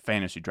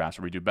fantasy drafts,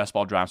 where we do best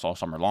ball drafts all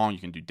summer long. You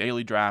can do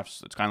daily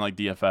drafts. It's kind of like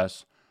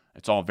DFS.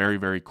 It's all very,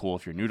 very cool.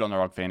 If you're new to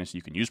Underdog Fantasy,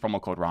 you can use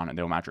promo code RON, and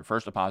they'll match your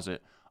first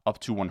deposit up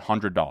to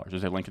 $100.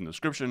 There's a link in the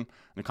description, in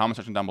the comment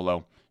section down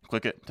below.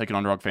 Click it, take it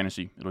Underdog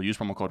Fantasy. It'll use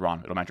promo code RON.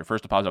 It'll match your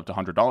first deposit up to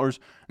 $100.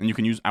 And you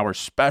can use our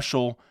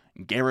special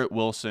Garrett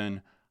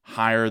Wilson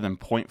higher than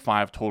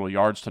 0.5 total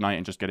yards tonight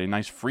and just get a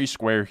nice free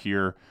square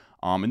here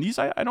And these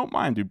I don't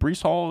mind, dude.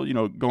 Breece Hall,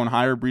 going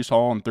higher. Breece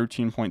Hall on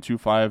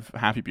 13.25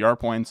 half PPR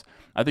points.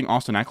 I think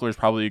Austin Eckler is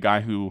probably a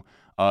guy who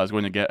is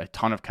going to get a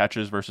ton of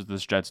catches versus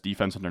this Jets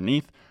defense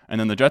underneath. And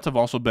then the Jets have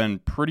also been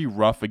pretty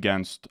rough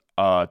against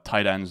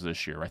tight ends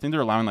this year. I think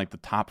they're allowing like the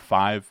top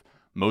 5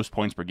 most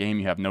points per game.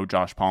 You have no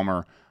Josh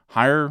Palmer.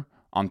 Higher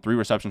on 3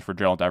 receptions for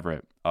Gerald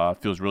Everett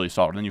feels really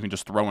solid. And then you can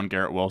just throw in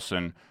Garrett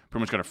Wilson,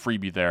 pretty much got a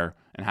freebie there,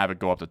 and have it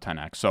go up to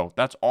 10x. So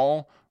that's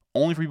all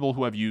only for people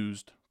who have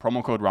used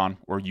promo code RON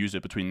or use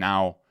it between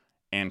now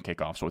and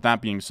kickoff. So with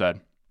that being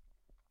said,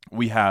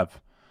 we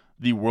have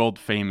the world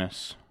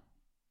famous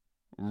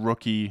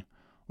rookie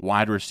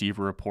wide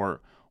receiver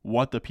report,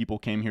 what the people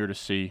came here to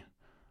see.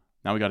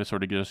 Now we got to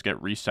sort of just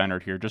get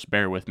recentered here. Just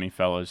bear with me,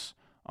 fellas.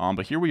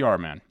 But here we are,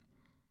 man.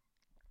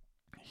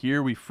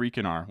 Here we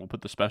freaking are. We'll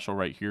put the special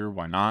right here.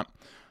 Why not?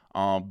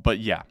 But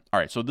yeah. All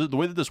right. So the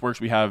way that this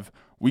works, we have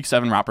week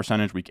 7 route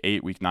percentage, week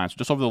 8, week 9. So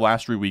just over the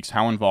last 3 weeks,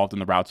 how involved in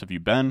the routes have you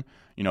been?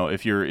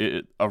 If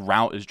a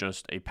route is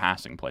just a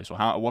passing play. So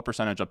what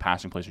percentage of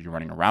passing plays are you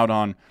running a route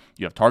on?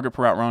 You have target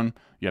per route run.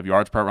 You have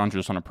yards per route run,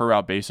 just on a per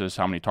route basis.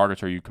 How many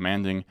targets are you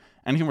commanding?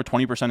 Anything where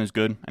 20% is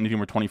good. Anything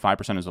where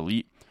 25% is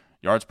elite.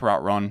 Yards per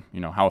route run.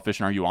 How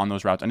efficient are you on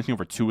those routes? Anything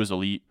over 2 is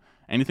elite.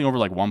 Anything over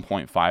like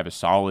 1.5 is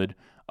solid.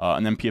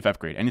 And then PFF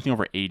grade. Anything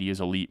over 80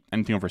 is elite.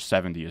 Anything over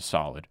 70 is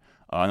solid.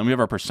 And then we have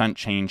our percent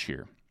change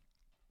here.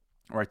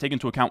 All right, take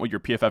into account what your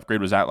PFF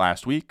grade was at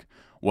last week,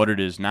 what it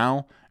is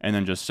now, and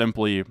then just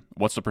simply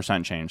what's the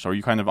percent change. So are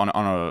you kind of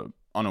on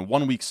a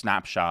 1 week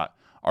snapshot?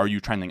 Are you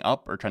trending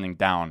up or trending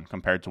down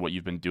compared to what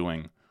you've been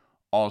doing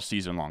all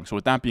season long? So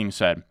with that being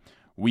said,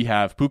 we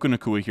have Puka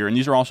Nacua here, and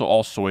these are also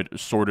all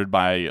sorted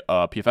by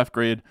PFF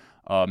grade,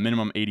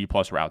 minimum 80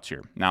 plus routes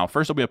here. Now,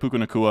 first up, we have Puka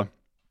Nacua.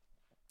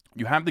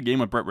 You have the game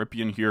with Brett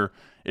Rypien here.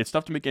 It's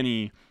tough to make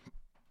any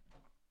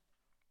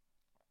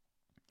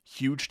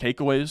huge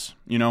takeaways.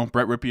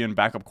 Brett Rypien,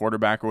 backup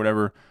quarterback or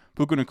whatever.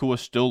 Puka Nacua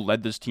still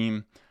led this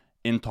team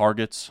in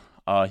targets.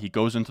 He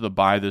goes into the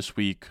bye this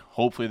week.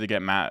 Hopefully they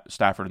get Matt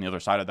Stafford on the other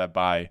side of that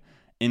bye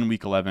in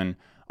week 11.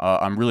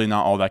 I'm really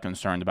not all that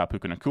concerned about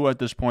Puka Nacua at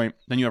this point.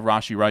 Then you have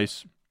Rashee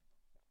Rice.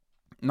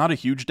 Not a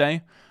huge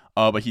day,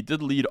 but he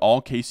did lead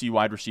all KC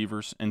wide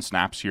receivers in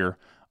snaps here.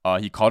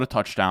 He caught a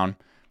touchdown.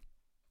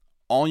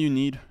 All you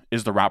need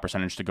is the route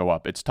percentage to go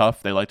up. It's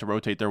tough. They like to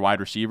rotate their wide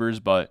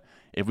receivers, but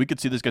if we could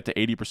see this get to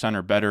 80%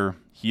 or better,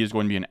 he is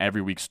going to be an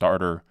every week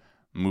starter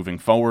moving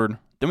forward.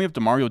 Then we have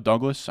Demario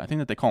Douglas. I think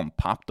that they call him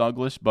Pop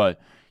Douglas,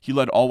 but he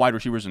led all wide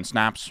receivers in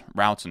snaps,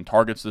 routes, and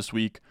targets this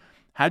week.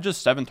 Had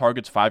just 7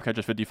 targets, 5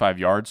 catches, 55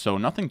 yards, so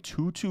nothing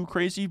too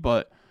crazy,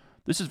 but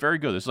this is very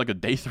good. This is like a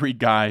day 3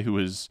 guy who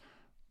is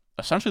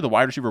essentially the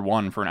wide receiver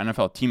 1 for an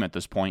NFL team at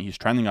this point. He's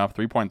trending up.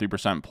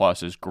 3.3%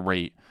 plus is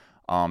great.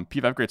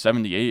 PFF grade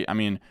 78. I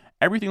mean,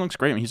 everything looks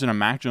great. He's in a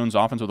Mac Jones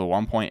offense with a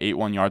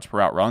 1.81 yards per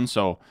route run.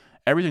 So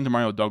everything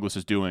Demario Douglas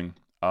is doing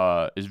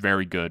is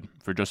very good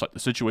for just like the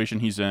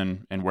situation he's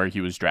in and where he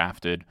was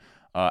drafted.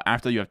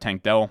 After you have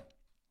Tank Dell.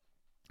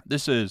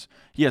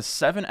 He has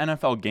 7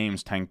 NFL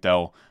games, Tank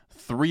Dell.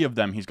 3 of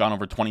them he's gone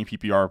over 20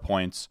 PPR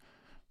points.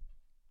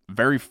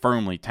 Very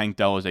firmly, Tank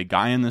Dell is a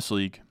guy in this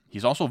league.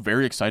 He's also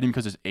very exciting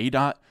because his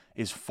ADOT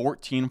is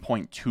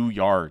 14.2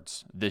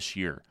 yards this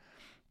year.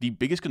 The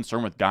biggest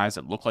concern with guys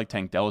that look like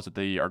Tank Dell is that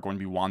they are going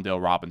to be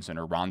Wan'Dale Robinson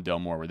or Rondale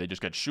Moore, where they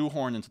just get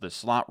shoehorned into the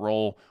slot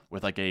role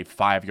with like a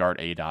 5-yard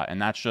ADOT. And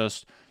that's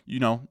just,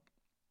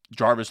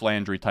 Jarvis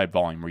Landry type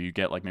volume where you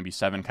get like maybe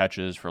 7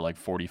 catches for like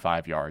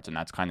 45 yards, and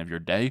that's kind of your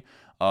day.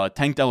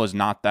 Tank Dell is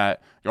not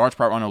that. Yards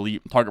per run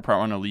elite, target per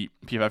run elite,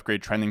 PFF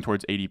grade trending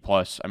towards 80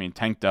 plus. I mean,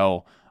 Tank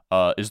Dell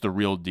is the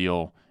real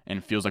deal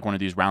and feels like one of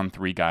these round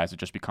 3 guys that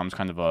just becomes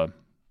kind of a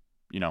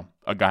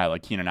guy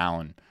like Keenan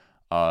Allen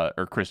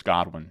or Chris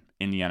Godwin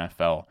in the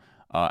NFL.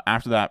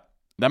 After that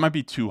might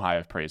be too high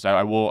of praise.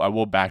 I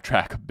will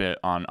backtrack a bit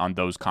on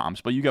those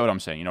comps, but you get what I'm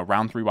saying.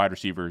 Round 3 wide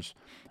receivers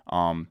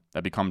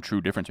that become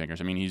true difference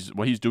makers. I mean,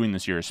 what he's doing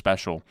this year is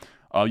special.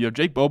 You have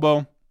Jake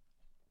Bobo.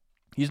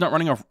 He's not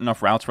running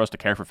enough routes for us to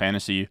care for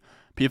fantasy.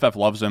 PFF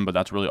loves him, but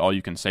that's really all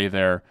you can say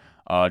there.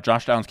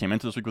 Josh Downs came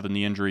into this week with a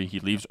knee injury. He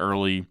leaves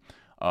early.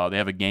 They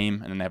have a game,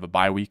 and then they have a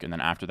bye week, and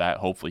then after that,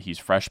 hopefully he's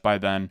fresh by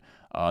then.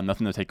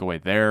 Nothing to take away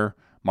there.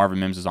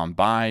 Marvin Mims is on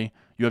bye.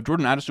 You have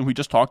Jordan Addison, who we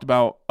just talked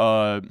about.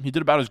 He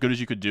did about as good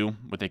as you could do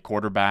with a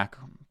quarterback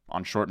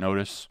on short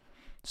notice.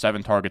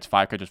 7 targets,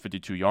 5 catches,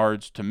 52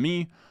 yards. To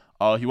me,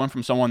 he went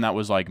from someone that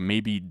was like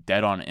maybe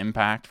dead on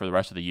impact for the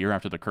rest of the year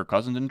after the Kirk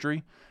Cousins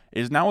injury,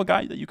 is now a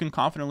guy that you can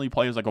confidently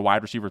play as like a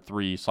wide receiver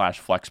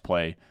 3/flex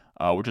play,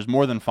 which is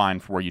more than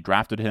fine for where you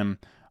drafted him.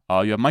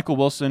 You have Michael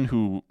Wilson,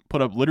 who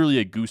put up literally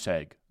a goose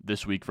egg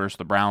this week versus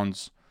the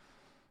Browns.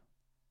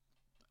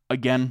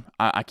 Again,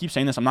 I keep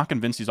saying this. I'm not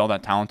convinced he's all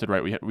that talented,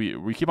 right?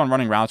 We keep on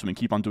running routes and we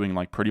keep on doing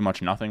like pretty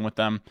much nothing with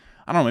them.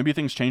 I don't know. Maybe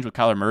things change with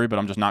Kyler Murray, but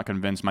I'm just not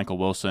convinced Michael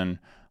Wilson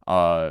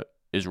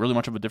is really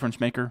much of a difference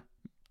maker.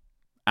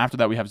 After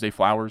that, we have Zay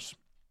Flowers.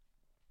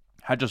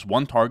 Had just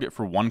 1 target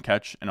for 1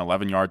 catch and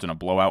 11 yards in a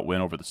blowout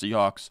win over the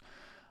Seahawks.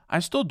 I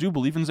still do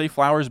believe in Zay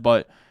Flowers,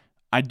 but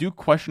I do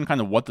question kind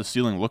of what the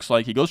ceiling looks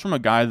like. He goes from a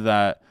guy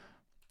that,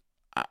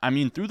 I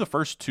mean, through the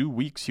first 2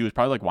 weeks, he was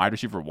probably like wide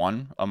receiver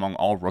 1 among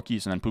all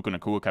rookies, and then Puka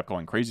Nacua kept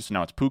going crazy. So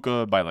now it's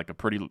Puka by like a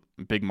pretty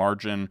big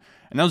margin.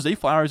 And now Zay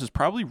Flowers is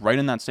probably right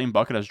in that same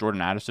bucket as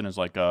Jordan Addison, as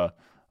like a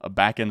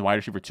back end wide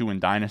receiver 2 in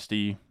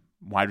Dynasty,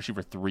 wide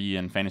receiver 3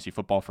 in fantasy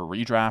football for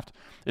redraft.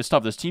 It's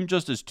tough. This team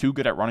just is too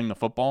good at running the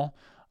football,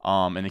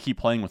 and they keep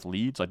playing with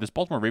leads. Like, this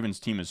Baltimore Ravens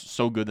team is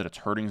so good that it's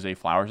hurting Zay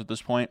Flowers at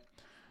this point.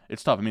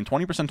 It's tough. I mean,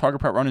 20%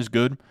 target per run is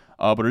good,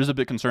 but it is a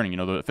bit concerning. You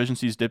know, the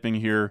efficiency is dipping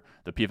here.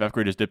 The PFF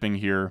grade is dipping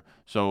here.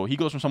 So he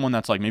goes from someone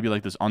that's like maybe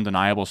like this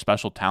undeniable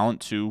special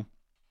talent to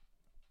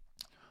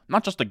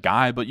not just a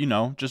guy, but, you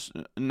know, just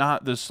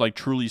not this like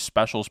truly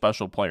special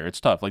player.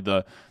 It's tough. Like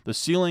the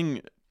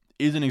ceiling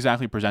isn't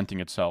exactly presenting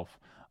itself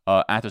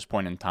at this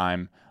point in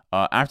time.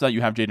 After that,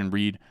 you have Jayden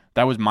Reed.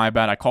 That was my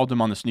bad. I called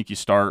him on the sneaky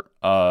start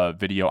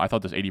video. I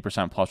thought this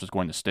 80% plus was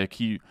going to stick.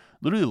 He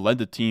literally led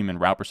the team in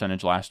route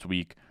percentage last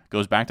week.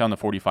 Goes back down to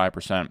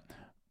 45%.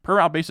 Per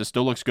route basis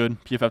still looks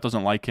good. PFF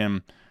doesn't like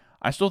him.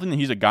 I still think that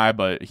he's a guy,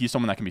 but he's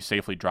someone that can be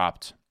safely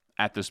dropped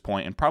at this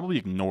point and probably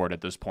ignored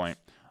at this point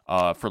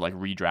for like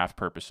redraft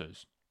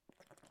purposes.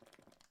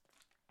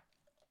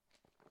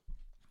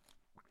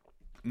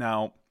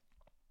 Now,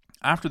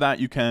 after that,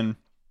 you can...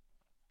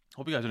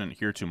 Hope you guys didn't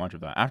hear too much of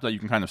that. After that, you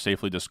can kind of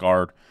safely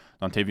discard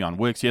Dontayvion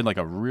Wicks. He had like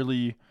a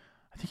really...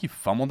 I think he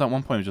fumbled at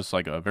one point. It was just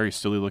like a very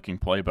silly-looking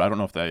play, but I don't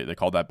know if they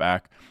called that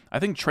back. I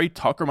think Trey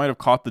Tucker might have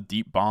caught the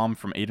deep bomb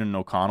from Aiden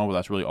O'Connell, but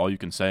that's really all you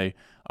can say.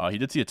 He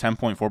did see a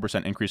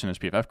 10.4% increase in his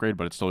PFF grade,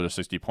 but it's still just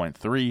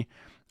 60.3.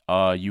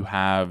 You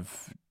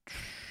have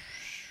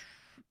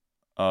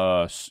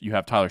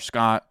Tyler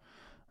Scott.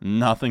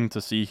 Nothing to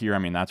see here. I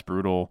mean, that's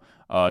brutal.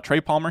 Trey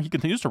Palmer, he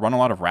continues to run a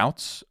lot of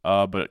routes,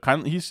 but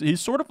kind of he's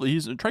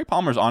Trey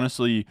Palmer's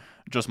honestly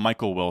just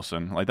Michael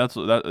Wilson. Like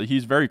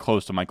he's very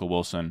close to Michael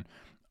Wilson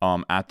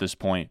at this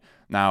point.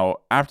 Now,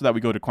 after that,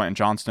 we go to Quentin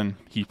Johnston.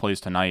 He plays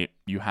tonight.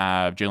 You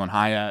have Jalen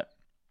Hyatt.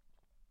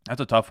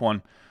 That's a tough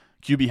one.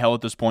 QB hell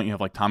at this point. You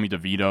have like Tommy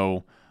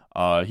DeVito.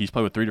 He's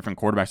played with 3 different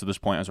quarterbacks at this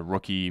point as a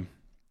rookie.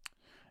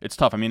 It's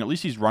tough. I mean, at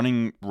least he's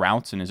running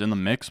routes and is in the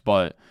mix,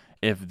 but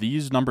if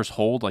these numbers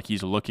hold, like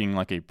he's looking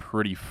like a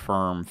pretty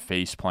firm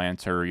face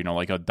planter, you know,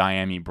 like a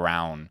Diami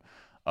Brown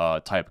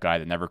type guy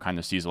that never kind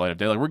of sees the light of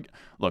day. Like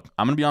look,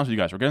 I'm going to be honest with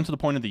you guys. We're getting to the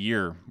point of the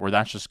year where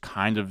that's just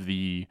kind of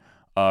the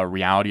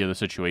reality of the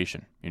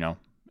situation. You know,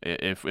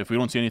 if we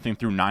don't see anything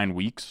through 9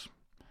 weeks,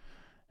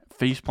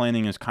 face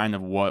planting is kind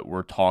of what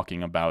we're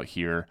talking about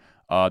here.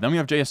 Then we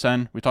have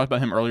JSN. We talked about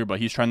him earlier, but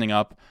he's trending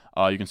up.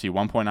 You can see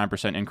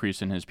 1.9%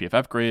 increase in his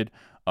PFF grade.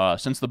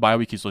 Since the bye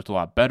week, he's looked a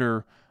lot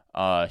better.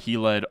 He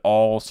led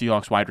all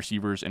Seahawks wide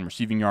receivers in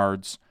receiving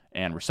yards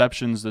and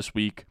receptions this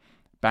week,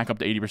 back up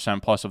to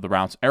 80% plus of the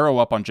routes. Arrow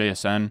up on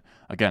JSN.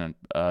 Again,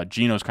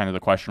 Geno's kind of the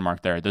question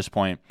mark there at this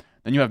point.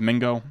 Then you have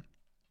Mingo.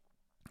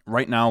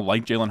 Right now,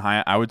 like Jalen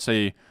Hyatt, I would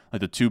say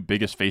like the 2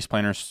 biggest face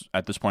planters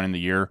at this point in the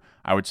year,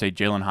 I would say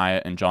Jalen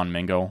Hyatt and John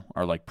Mingo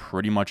are like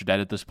pretty much dead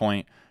at this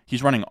point.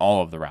 He's running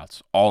all of the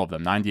routes, all of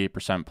them,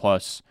 98%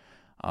 plus.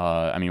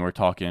 I mean, we're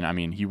talking,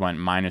 he went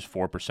minus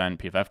 4%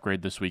 PFF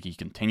grade this week. He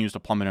continues to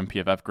plummet in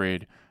PFF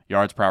grade.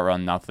 Yards per out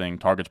run, nothing.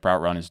 Targets per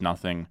out run is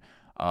nothing.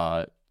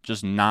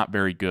 Just not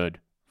very good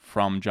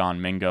from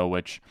John Mingo,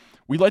 which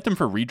we liked him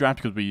for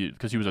redraft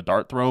because he was a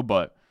dart throw,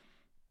 but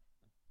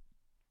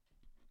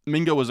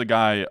Mingo was a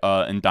guy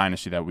in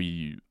Dynasty that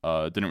we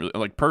didn't really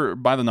like.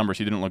 By the numbers,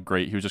 he didn't look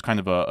great. He was just kind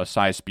of a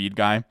size speed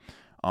guy,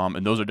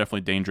 and those are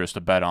definitely dangerous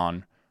to bet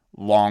on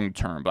long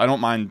term. But I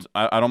don't mind.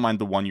 I don't mind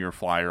the 1-year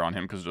flyer on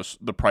him because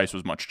just the price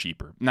was much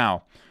cheaper.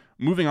 Now,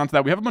 moving on to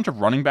that, we have a bunch of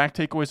running back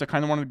takeaways I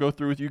kind of wanted to go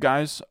through with you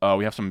guys.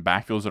 We have some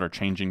backfields that are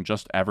changing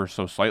just ever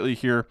so slightly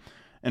here.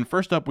 And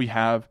first up, we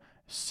have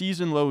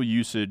season low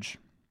usage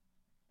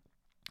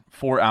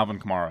for Alvin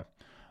Kamara.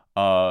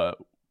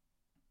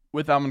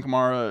 With Alvin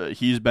Kamara,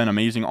 he's been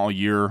amazing all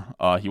year.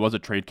 He was a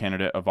trade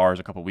candidate of ours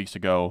a couple weeks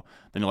ago.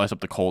 Then he lights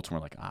up the Colts, and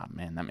we're like,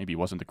 man, that maybe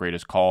wasn't the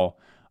greatest call.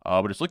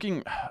 But it's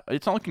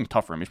not looking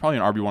tough for him. He's probably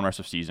an RB1 rest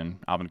of season,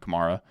 Alvin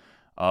Kamara.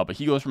 But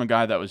he goes from a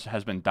guy that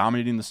has been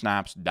dominating the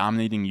snaps,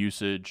 dominating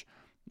usage,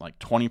 like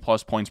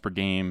 20-plus points per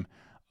game,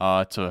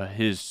 to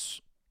his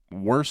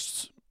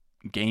worst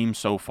game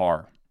so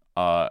far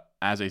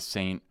as a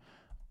Saint.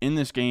 In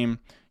this game,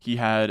 he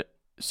had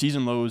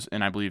season lows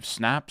in, I believe,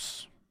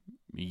 snaps,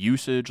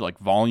 usage, like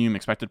volume,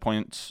 expected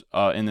points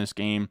in this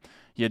game.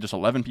 He had just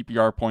 11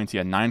 PPR points. He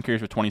had 9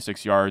 carries for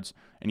 26 yards,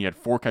 and he had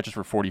 4 catches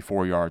for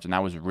 44 yards, and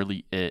that was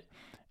really it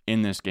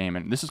in this game.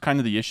 And this is kind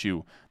of the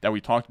issue that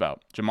we talked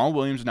about. Jamal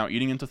Williams is now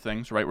eating into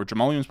things, right, where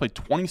Jamal Williams played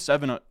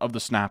 27 of the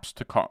snaps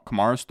to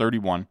Kamara's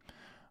 31.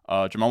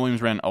 Jamal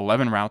Williams ran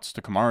 11 routes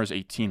to Kamara's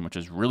 18, which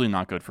is really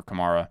not good for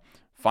Kamara.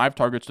 5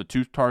 targets to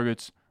 2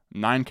 targets,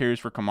 9 carries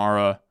for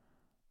Kamara,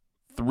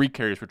 3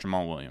 carries for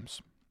Jamal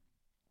Williams.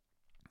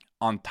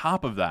 On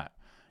top of that,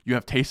 you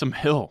have Taysom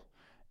Hill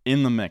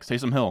in the mix.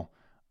 Taysom Hill,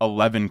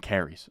 11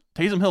 carries.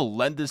 Taysom Hill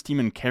led this team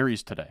in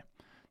carries today.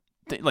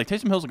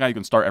 Taysom Hill's a guy you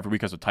can start every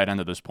week as a tight end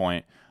at this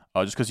point,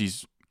 just because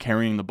he's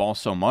carrying the ball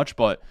so much,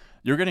 but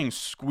you're getting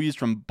squeezed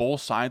from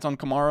both sides on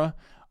Kamara,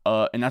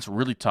 and that's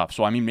really tough.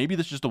 So, I mean, maybe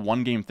this is just a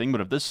one-game thing,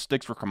 but if this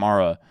sticks for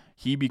Kamara,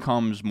 he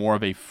becomes more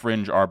of a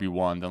fringe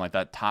RB1 than like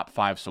that top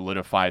 5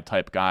 solidified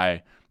type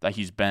guy that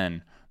he's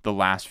been the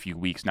last few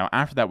weeks. Now,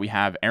 after that, we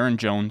have Aaron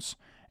Jones.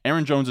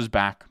 Aaron Jones is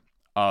back.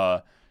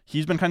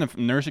 He's been kind of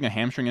nursing a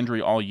hamstring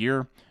injury all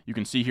year. You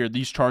can see here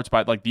these charts,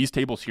 by like these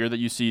tables here that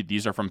you see,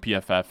 these are from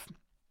PFF.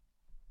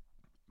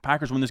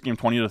 Packers win this game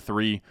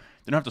 20-3. They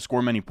don't have to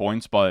score many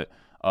points, but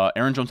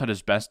Aaron Jones had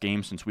his best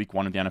game since week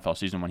 1 of the NFL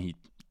season when he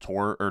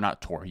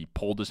he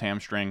pulled his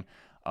hamstring.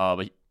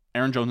 But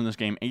Aaron Jones in this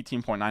game,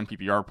 18.9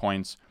 PPR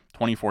points,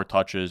 24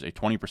 touches, a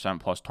 20%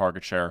 plus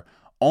target share,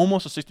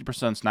 almost a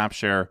 60% snap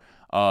share.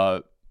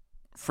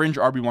 Fringe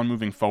RB1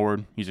 moving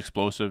forward. He's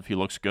explosive. He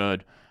looks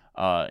good.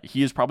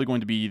 He is probably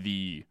going to be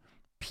the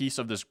piece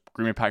of this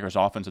Green Bay Packers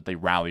offense that they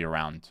rally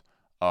around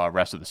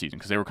rest of the season,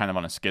 because they were kind of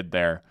on a skid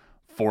there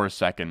for a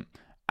second.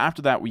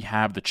 After that, we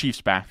have the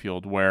Chiefs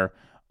backfield, where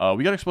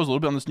we got exposed a little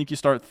bit on the sneaky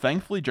start.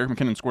 Thankfully, Jerick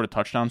McKinnon scored a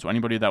touchdown, so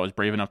anybody that was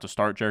brave enough to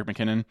start Jerick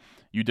McKinnon,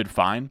 you did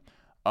fine.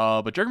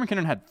 But Jerick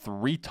McKinnon had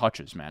 3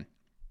 touches, man,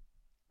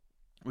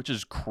 which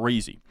is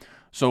crazy.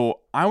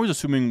 So I was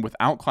assuming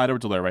without Clyde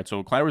Edwards-Helaire, right?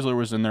 So Clyde Edwards-Helaire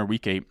was in there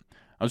week 8.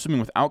 I was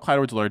assuming without Clyde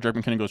Edwards-Helaire,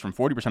 Jerick McKinnon goes from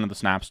 40% of the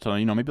snaps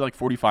to, maybe like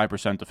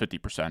 45% to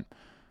 50%.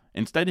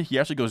 Instead, he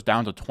actually goes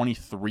down to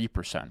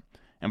 23%.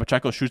 And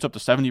Pacheco shoots up to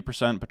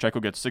 70%. Pacheco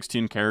gets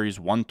 16 carries,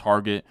 1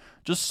 target,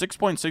 just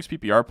 6.6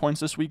 PPR points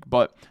this week.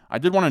 But I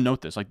did want to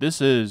note this. Like, this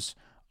is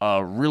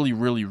really,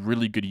 really,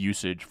 really good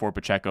usage for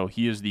Pacheco.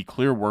 He is the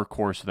clear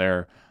workhorse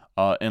there.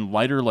 In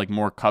lighter, like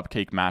more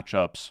cupcake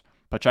matchups,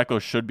 Pacheco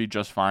should be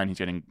just fine. He's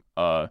getting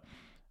all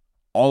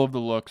of the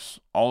looks,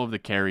 all of the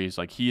carries.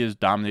 Like, he is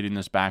dominating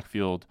this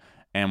backfield.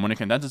 And when it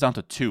condenses down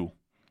to 2,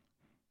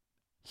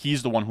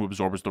 he's the one who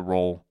absorbs the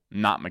role,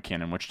 not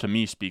McKinnon, which to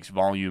me speaks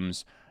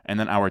volumes. And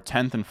then our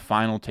 10th and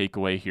final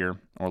takeaway here,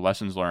 or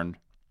lessons learned,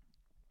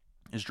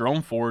 is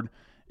Jerome Ford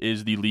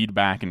is the lead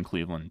back in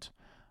Cleveland.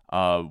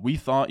 We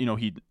thought,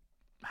 he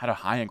had a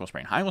high ankle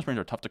sprain. High ankle sprains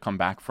are tough to come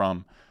back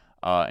from,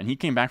 and he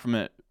came back from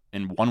it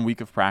in 1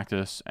 week of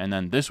practice. And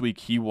then this week,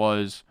 he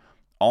was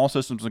all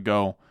systems to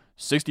go,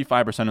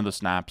 65% of the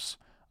snaps.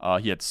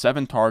 He had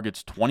 7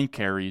 targets, 20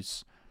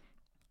 carries.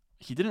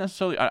 He didn't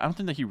necessarily, I don't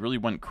think that he really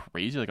went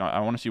crazy. Like, I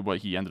want to see what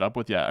he ended up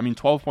with. Yeah, I mean,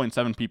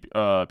 12.7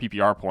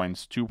 PPR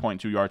points,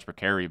 2.2 yards per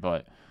carry,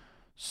 but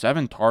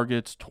 7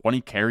 targets,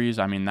 20 carries.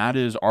 I mean, that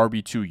is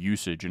RB2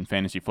 usage in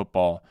fantasy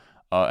football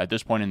at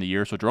this point in the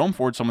year. So Jerome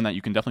Ford's someone that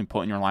you can definitely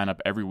put in your lineup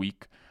every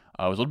week.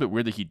 It was a little bit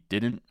weird that he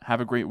didn't have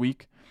a great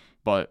week,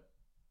 but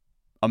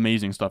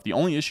amazing stuff. The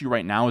only issue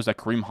right now is that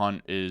Kareem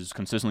Hunt is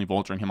consistently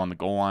vulturing him on the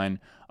goal line.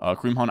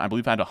 Kareem Hunt, I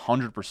believe, had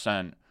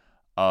 100%.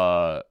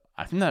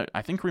 I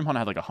think Kareem Hunt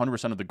had like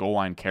 100% of the goal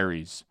line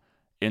carries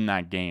in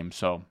that game.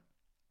 So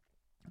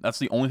that's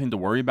the only thing to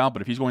worry about.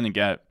 But if he's going to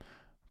get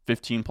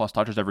 15 plus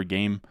touches every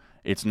game,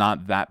 it's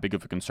not that big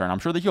of a concern. I'm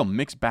sure that he'll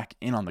mix back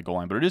in on the goal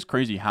line, but it is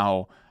crazy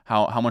how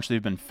much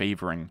they've been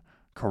favoring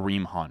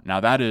Kareem Hunt. Now,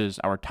 that is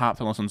our top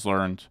 10 lessons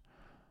learned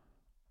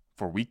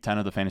for week 10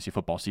 of the fantasy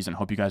football season.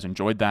 Hope you guys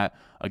enjoyed that.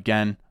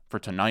 Again, for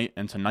tonight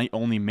and tonight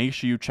only, make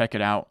sure you check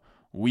it out.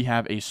 We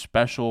have a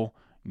special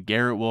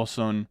Garrett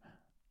Wilson,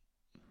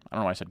 I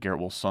don't know why I said Garrett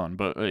Wilson,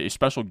 but a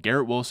special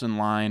Garrett Wilson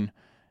line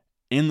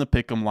in the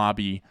Pick'em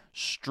lobby,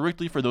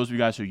 strictly for those of you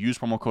guys who use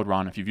promo code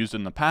RON. If you've used it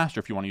in the past, or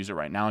if you want to use it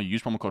right now, you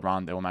use promo code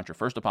RON. They will match your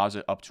first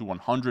deposit up to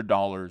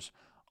 $100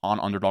 on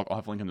Underdog. I'll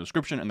have a link in the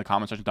description and the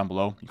comment section down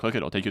below. You click it,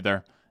 it'll take you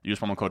there. You use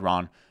promo code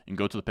RON and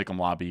go to the Pick'em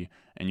lobby,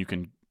 and you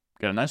can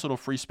get a nice little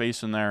free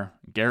space in there.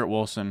 Garrett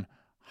Wilson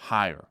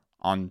higher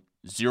on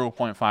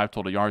 0.5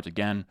 total yards.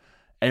 Again,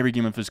 every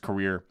game of his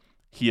career,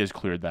 he has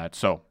cleared that.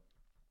 So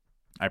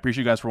I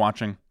appreciate you guys for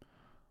watching.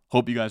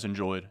 Hope you guys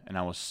enjoyed, and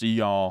I will see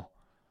y'all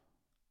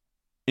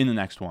in the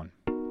next one.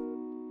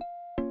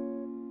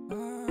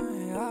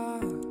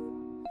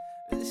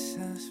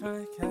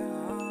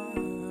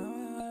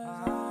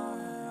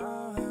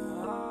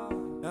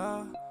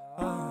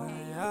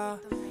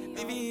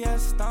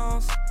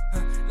 Stones,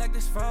 like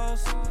this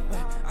froze,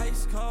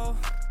 ice cold.